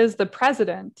 This is the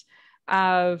president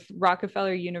of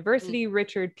Rockefeller University,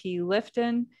 Richard P.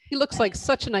 Lifton. He looks like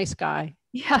such a nice guy.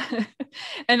 Yeah.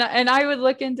 and I would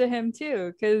look into him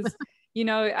too, because, you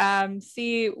know,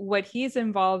 see what he's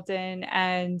involved in.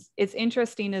 And it's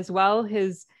interesting as well,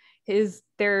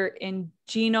 they're in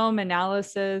genome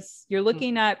analysis. You're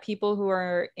looking at people who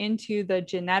are into the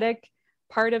genetic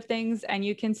part of things. And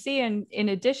you can see in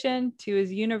addition to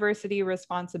his university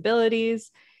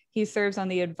responsibilities, he serves on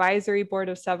the advisory board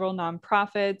of several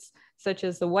nonprofits, such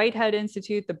as the Whitehead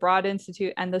Institute, the Broad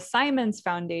Institute, and the Simons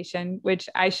Foundation, which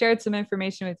I shared some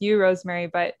information with you, Rosemary,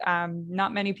 but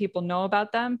not many people know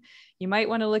about them. You might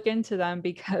want to look into them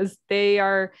because they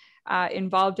are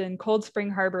involved in Cold Spring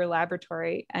Harbor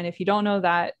Laboratory. And if you don't know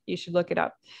that, you should look it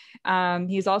up.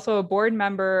 He's also a board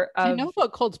member of... I know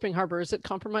about Cold Spring Harbor. Is it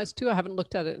compromised too? I haven't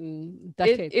looked at it in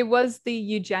decades. It was the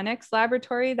eugenics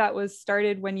laboratory that was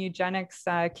started when eugenics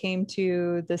came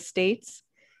to the States.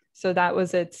 So that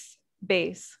was its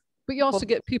base. But you also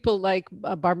get people like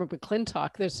Barbara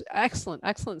McClintock. There's excellent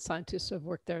scientists who have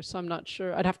worked there. So I'm not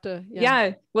sure. I'd have to.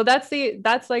 Yeah. Well, that's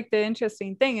like the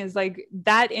interesting thing is like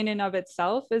that in and of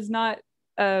itself is not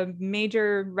a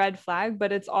major red flag,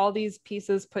 but it's all these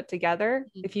pieces put together.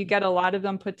 If you get a lot of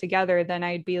them put together, then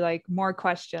I'd be like more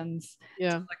questions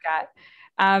to look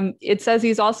at. It says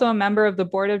he's also a member of the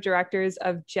board of directors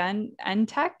of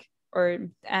Genentech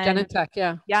Genentech,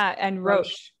 yeah. Yeah, and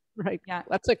Roche. Right. Yeah.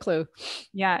 That's a clue.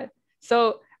 Yeah.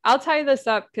 So I'll tie this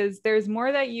up because there's more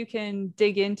that you can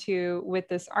dig into with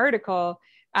this article.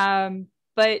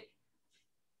 But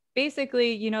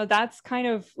basically, you know, that's kind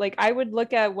of like, I would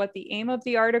look at what the aim of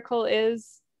the article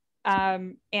is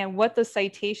and what the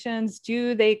citations,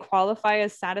 do they qualify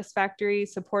as satisfactory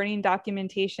supporting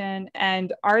documentation?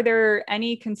 And are there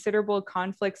any considerable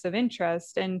conflicts of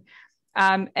interest? And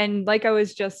like I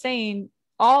was just saying,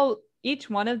 each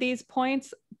one of these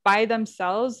points by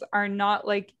themselves are not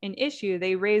like an issue.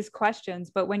 They raise questions,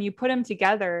 but when you put them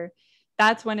together,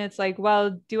 that's when it's like,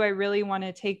 well, do I really want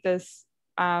to take this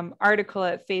article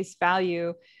at face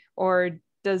value, or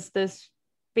does this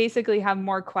basically have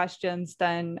more questions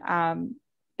than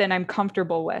I'm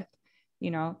comfortable with, you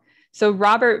know? So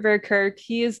Robert Verkerk,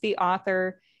 he is the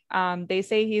author. They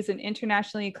say he's an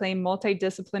internationally acclaimed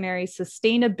multidisciplinary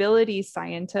sustainability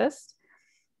scientist.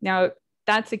 Now,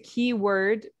 that's a key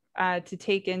word to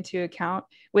take into account.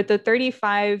 With a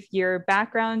 35-year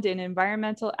background in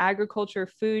environmental, agriculture,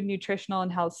 food, nutritional,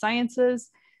 and health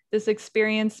sciences, this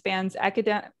experience spans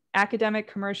academic,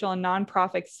 commercial, and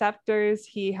nonprofit sectors.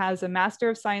 He has a Master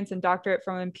of Science and doctorate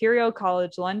from Imperial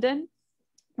College London,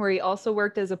 where he also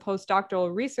worked as a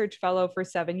postdoctoral research fellow for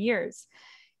 7 years.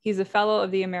 He's a fellow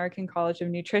of the American College of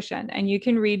Nutrition, and you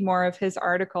can read more of his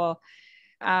article.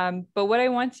 But what I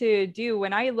want to do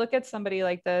when I look at somebody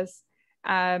like this,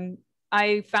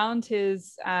 I found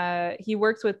he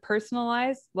works with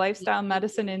Personalized Lifestyle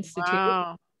Medicine Institute.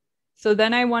 Wow. So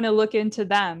then I want to look into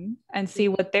them and see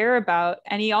what they're about.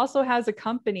 And he also has a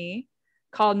company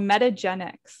called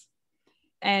Metagenics.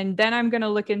 And then I'm going to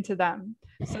look into them.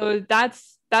 So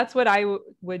that's what I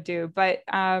would do. But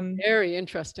very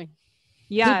interesting.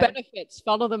 Yeah. Who benefits?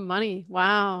 Follow the money.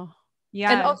 Wow.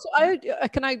 Yeah. And also,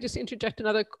 can I just interject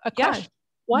another question?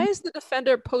 Why is the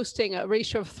defender posting a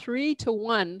ratio of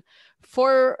 3-1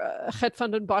 for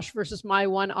Hetfund and Bosch versus my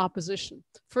one opposition?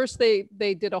 First, they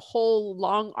did a whole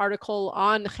long article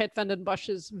on Hetfund and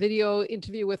Bosch's video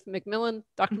interview with Macmillan,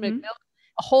 Dr.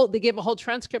 Macmillan. They gave a whole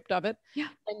transcript of it. Yeah.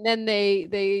 And then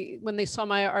they when they saw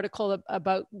my article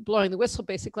about blowing the whistle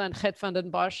basically on Hetfund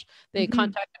and Bosch, they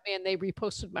contacted me and they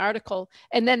reposted my article.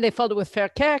 And then they followed it with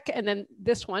Verkerk and then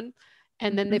this one.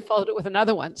 And then they followed it with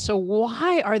another one. So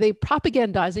why are they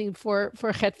propagandizing for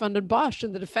Hetfund and Bosch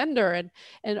and the defender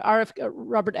and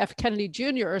Robert F. Kennedy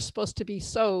Jr. are supposed to be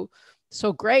so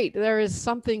great? There is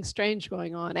something strange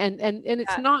going on, and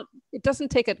it's not. It doesn't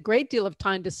take a great deal of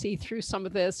time to see through some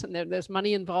of this, and there's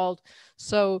money involved.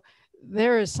 So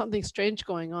there is something strange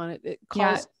going on. It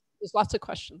calls, there's lots of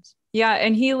questions. Yeah,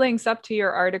 and he links up to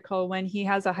your article when he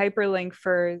has a hyperlink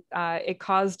for it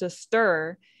caused a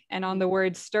stir. And on the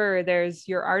word stir, there's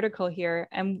your article here.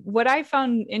 And what I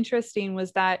found interesting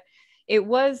was that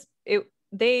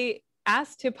they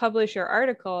asked to publish your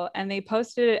article and they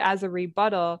posted it as a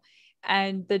rebuttal.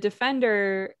 And the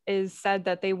defender is said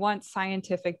that they want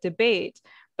scientific debate.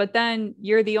 But then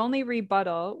you're the only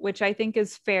rebuttal, which I think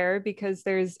is fair because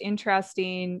there's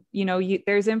interesting,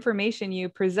 there's information you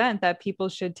present that people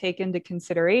should take into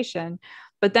consideration.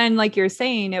 But then, like you're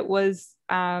saying, it was,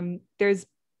 there's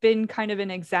been kind of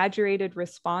an exaggerated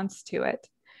response to it.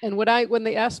 And when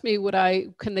they asked me,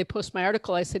 can they post my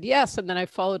article? I said, yes. And then I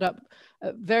followed up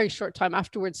a very short time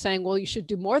afterwards saying, well, you should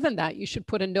do more than that. You should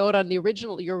put a note on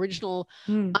your original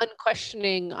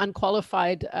unquestioning,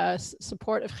 unqualified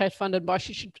support of Geert van den Bosch.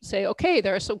 You should say, okay,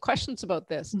 there are some questions about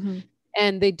this.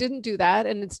 And they didn't do that.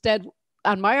 And instead,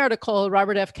 on my article,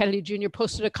 Robert F. Kennedy Jr.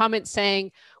 posted a comment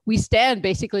saying, we stand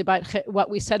basically by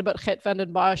what we said about Geert van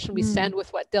den Bosch, and we stand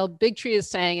with what Del Bigtree is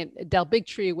saying. And Del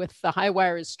Bigtree with the High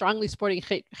Wire is strongly supporting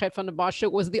Geert van den Bosch.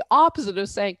 It was the opposite of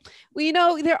saying,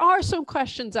 well, there are some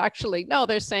questions actually. No,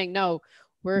 they're saying no.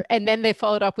 And then they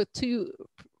followed up with two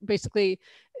basically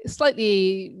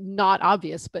slightly not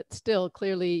obvious, but still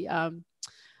clearly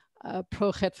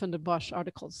pro Geert van den Bosch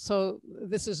articles. So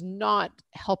this is not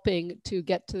helping to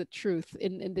get to the truth.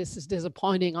 And this is very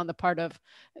disappointing on the part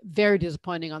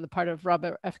of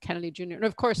Robert F. Kennedy Jr. And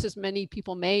of course, as many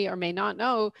people may or may not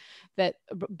know, that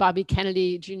Bobby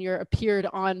Kennedy Jr. appeared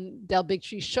on Del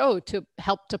Bigtree's show to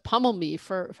help to pummel me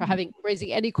for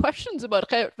raising any questions about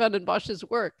Geert van den Bosch's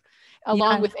work,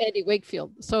 along with Andy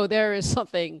Wakefield. So there is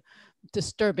something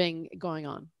disturbing going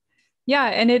on. Yeah,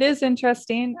 and it is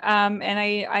interesting. And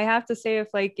I have to say,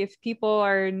 if people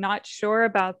are not sure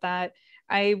about that,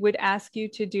 I would ask you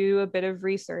to do a bit of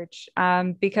research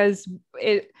because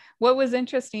what was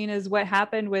interesting is what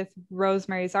happened with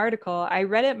Rosemary's article. I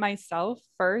read it myself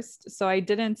first, so I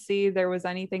didn't see there was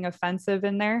anything offensive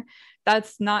in there.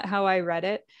 That's not how I read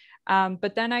it.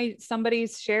 But then somebody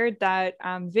shared that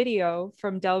video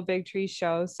from Del Bigtree's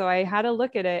show, so I had a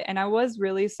look at it, and I was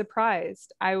really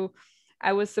surprised.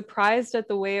 I was surprised at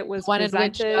the way it was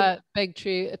presented. In which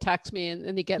Bigtree attacks me,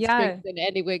 and he gets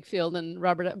Andy Wakefield and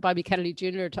Bobby Kennedy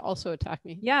Jr. to also attack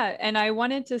me. Yeah, and I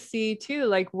wanted to see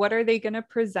too, what are they going to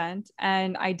present?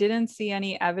 And I didn't see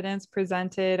any evidence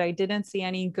presented. I didn't see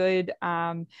any good,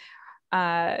 and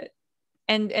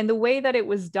the way that it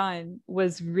was done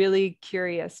was really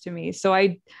curious to me. So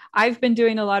I've been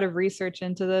doing a lot of research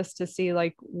into this to see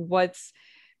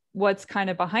what's kind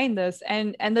of behind this.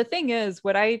 And the thing is,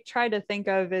 what I try to think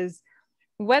of is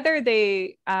whether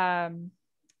they,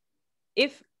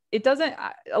 if it doesn't,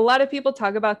 a lot of people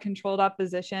talk about controlled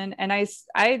opposition. And I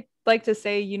like to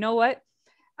say, you know what,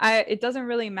 it doesn't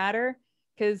really matter,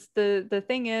 because the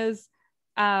thing is,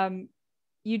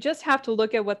 you just have to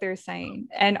look at what they're saying.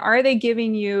 And are they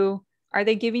giving you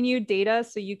data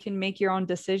so you can make your own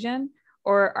decision?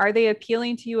 Or are they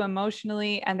appealing to you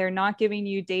emotionally and they're not giving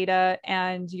you data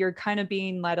and you're kind of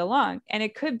being led along? And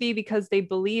it could be because they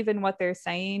believe in what they're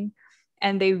saying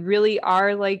and they really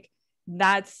are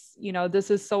this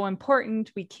is so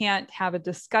important. We can't have a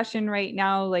discussion right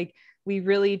now. We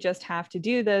really just have to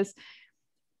do this.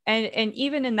 And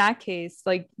even in that case,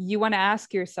 you want to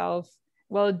ask yourself,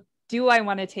 well, do I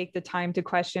want to take the time to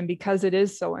question because it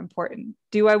is so important?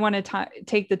 Do I want to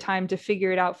take the time to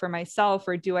figure it out for myself,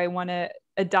 or do I want to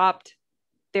adopt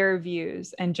their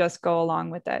views and just go along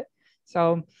with it?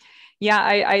 So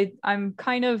yeah, I'm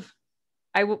kind of,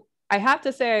 I have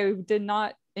to say I did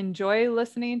not enjoy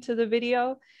listening to the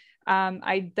video.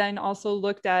 I then also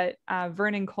looked at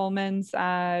Vernon Coleman's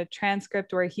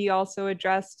transcript where he also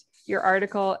addressed your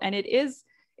article, and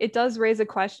it does raise a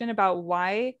question about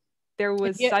why there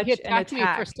was such an attack. He attacked me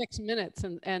for 6 minutes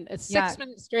and it's 6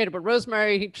 minutes straight. But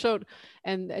Rosemary, he showed,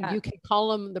 and you can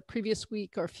call him the previous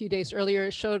week or a few days earlier,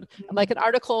 it showed an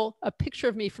article, a picture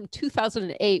of me from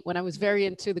 2008 when I was very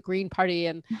into the Green Party.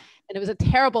 And it was a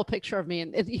terrible picture of me.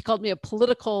 And he called me a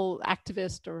political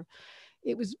activist, or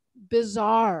it was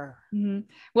bizarre. Mm-hmm.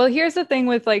 Well, here's the thing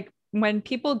with when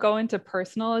people go into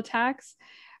personal attacks,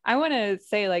 I want to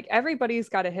say everybody's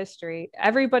got a history.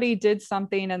 Everybody did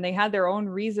something and they had their own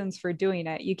reasons for doing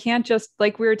it. You can't just,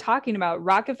 we were talking about,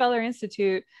 Rockefeller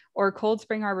Institute or Cold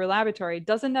Spring Harbor Laboratory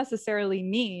doesn't necessarily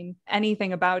mean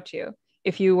anything about you.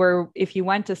 If you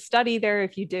went to study there,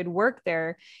 if you did work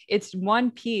there, it's one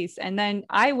piece. And then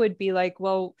I would be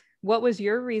well, what was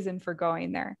your reason for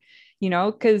going there?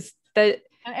 Because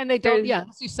And they don't, yeah,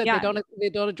 as you said, yeah. they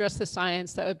don't address the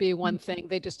science. That would be one thing.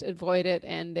 They just avoid it.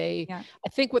 And I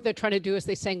think what they're trying to do is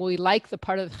they're saying, well, we like the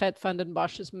part of Geert van den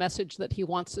Bosch's message that he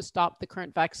wants to stop the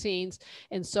current vaccines.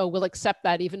 And so we'll accept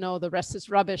that, even though the rest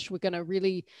is rubbish. We're going to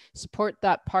really support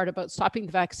that part about stopping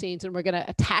the vaccines. And we're going to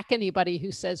attack anybody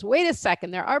who says, wait a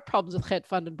second, there are problems with Geert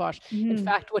van den Bosch. In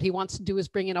fact, what he wants to do is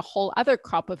bring in a whole other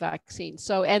crop of vaccines.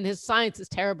 So, and his science is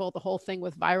terrible. The whole thing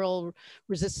with viral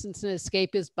resistance and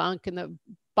escape is bunk, and the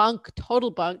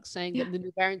total bunk, saying that the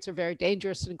new variants are very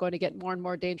dangerous and going to get more and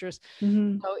more dangerous.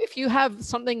 So if you have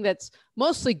something that's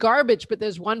mostly garbage, but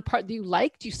there's one part that you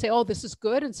like, do you say, oh, this is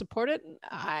good, and support it?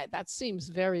 That seems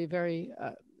very, very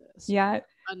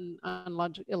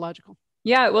illogical.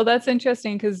 Yeah, well, that's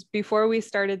interesting, because before we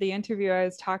started the interview, I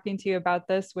was talking to you about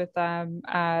this with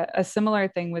a similar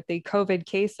thing with the COVID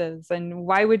cases. And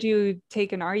why would you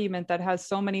take an argument that has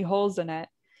so many holes in it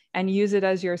and use it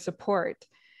as your support?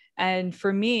 And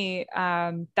for me,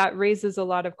 that raises a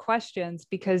lot of questions,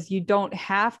 because you don't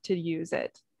have to use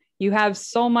it. You have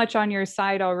so much on your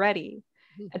side already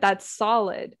that's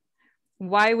solid.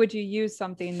 Why would you use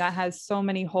something that has so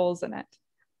many holes in it?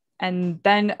 And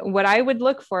then what I would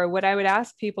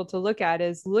ask people to look at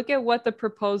is, look at what the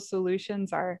proposed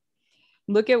solutions are.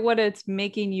 Look at what it's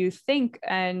making you think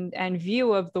and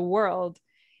view of the world.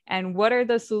 And what are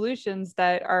the solutions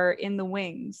that are in the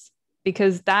wings?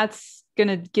 Because that's going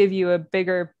to give you a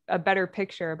better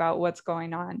picture about what's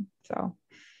going on. So,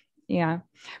 yeah.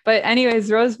 But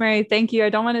anyways, Rosemary, thank you. I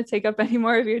don't want to take up any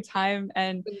more of your time.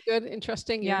 And good,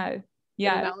 interesting. Good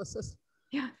analysis.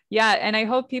 Yeah. And I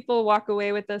hope people walk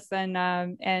away with this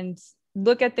and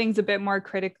look at things a bit more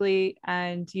critically.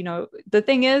 And, the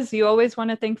thing is, you always want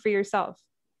to think for yourself,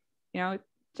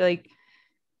 like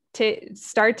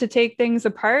start to take things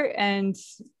apart and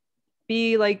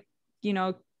be like,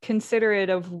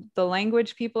 considerate of the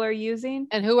language people are using,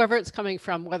 and whoever it's coming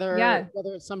from, whether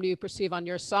it's somebody you perceive on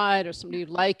your side or somebody you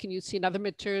like, and you see another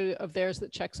material of theirs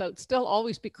that checks out, still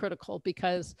always be critical,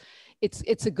 because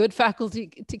it's a good faculty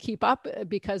to keep up,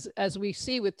 because as we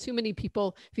see with too many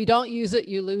people, if you don't use it,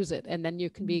 you lose it, and then you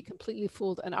can be completely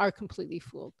fooled and are completely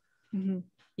fooled.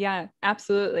 Yeah,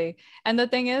 absolutely. And the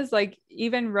thing is, like,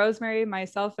 even Rosemary,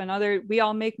 myself, and we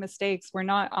all make mistakes. We're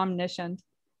not omniscient.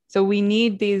 So we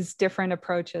need these different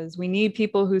approaches. We need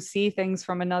people who see things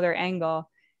from another angle,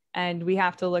 and we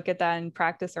have to look at that and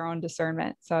practice our own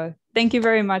discernment. So thank you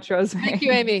very much, Rosemary. Thank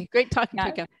you, Aimee. Great talking to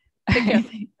you again. Take care.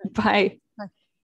 Bye.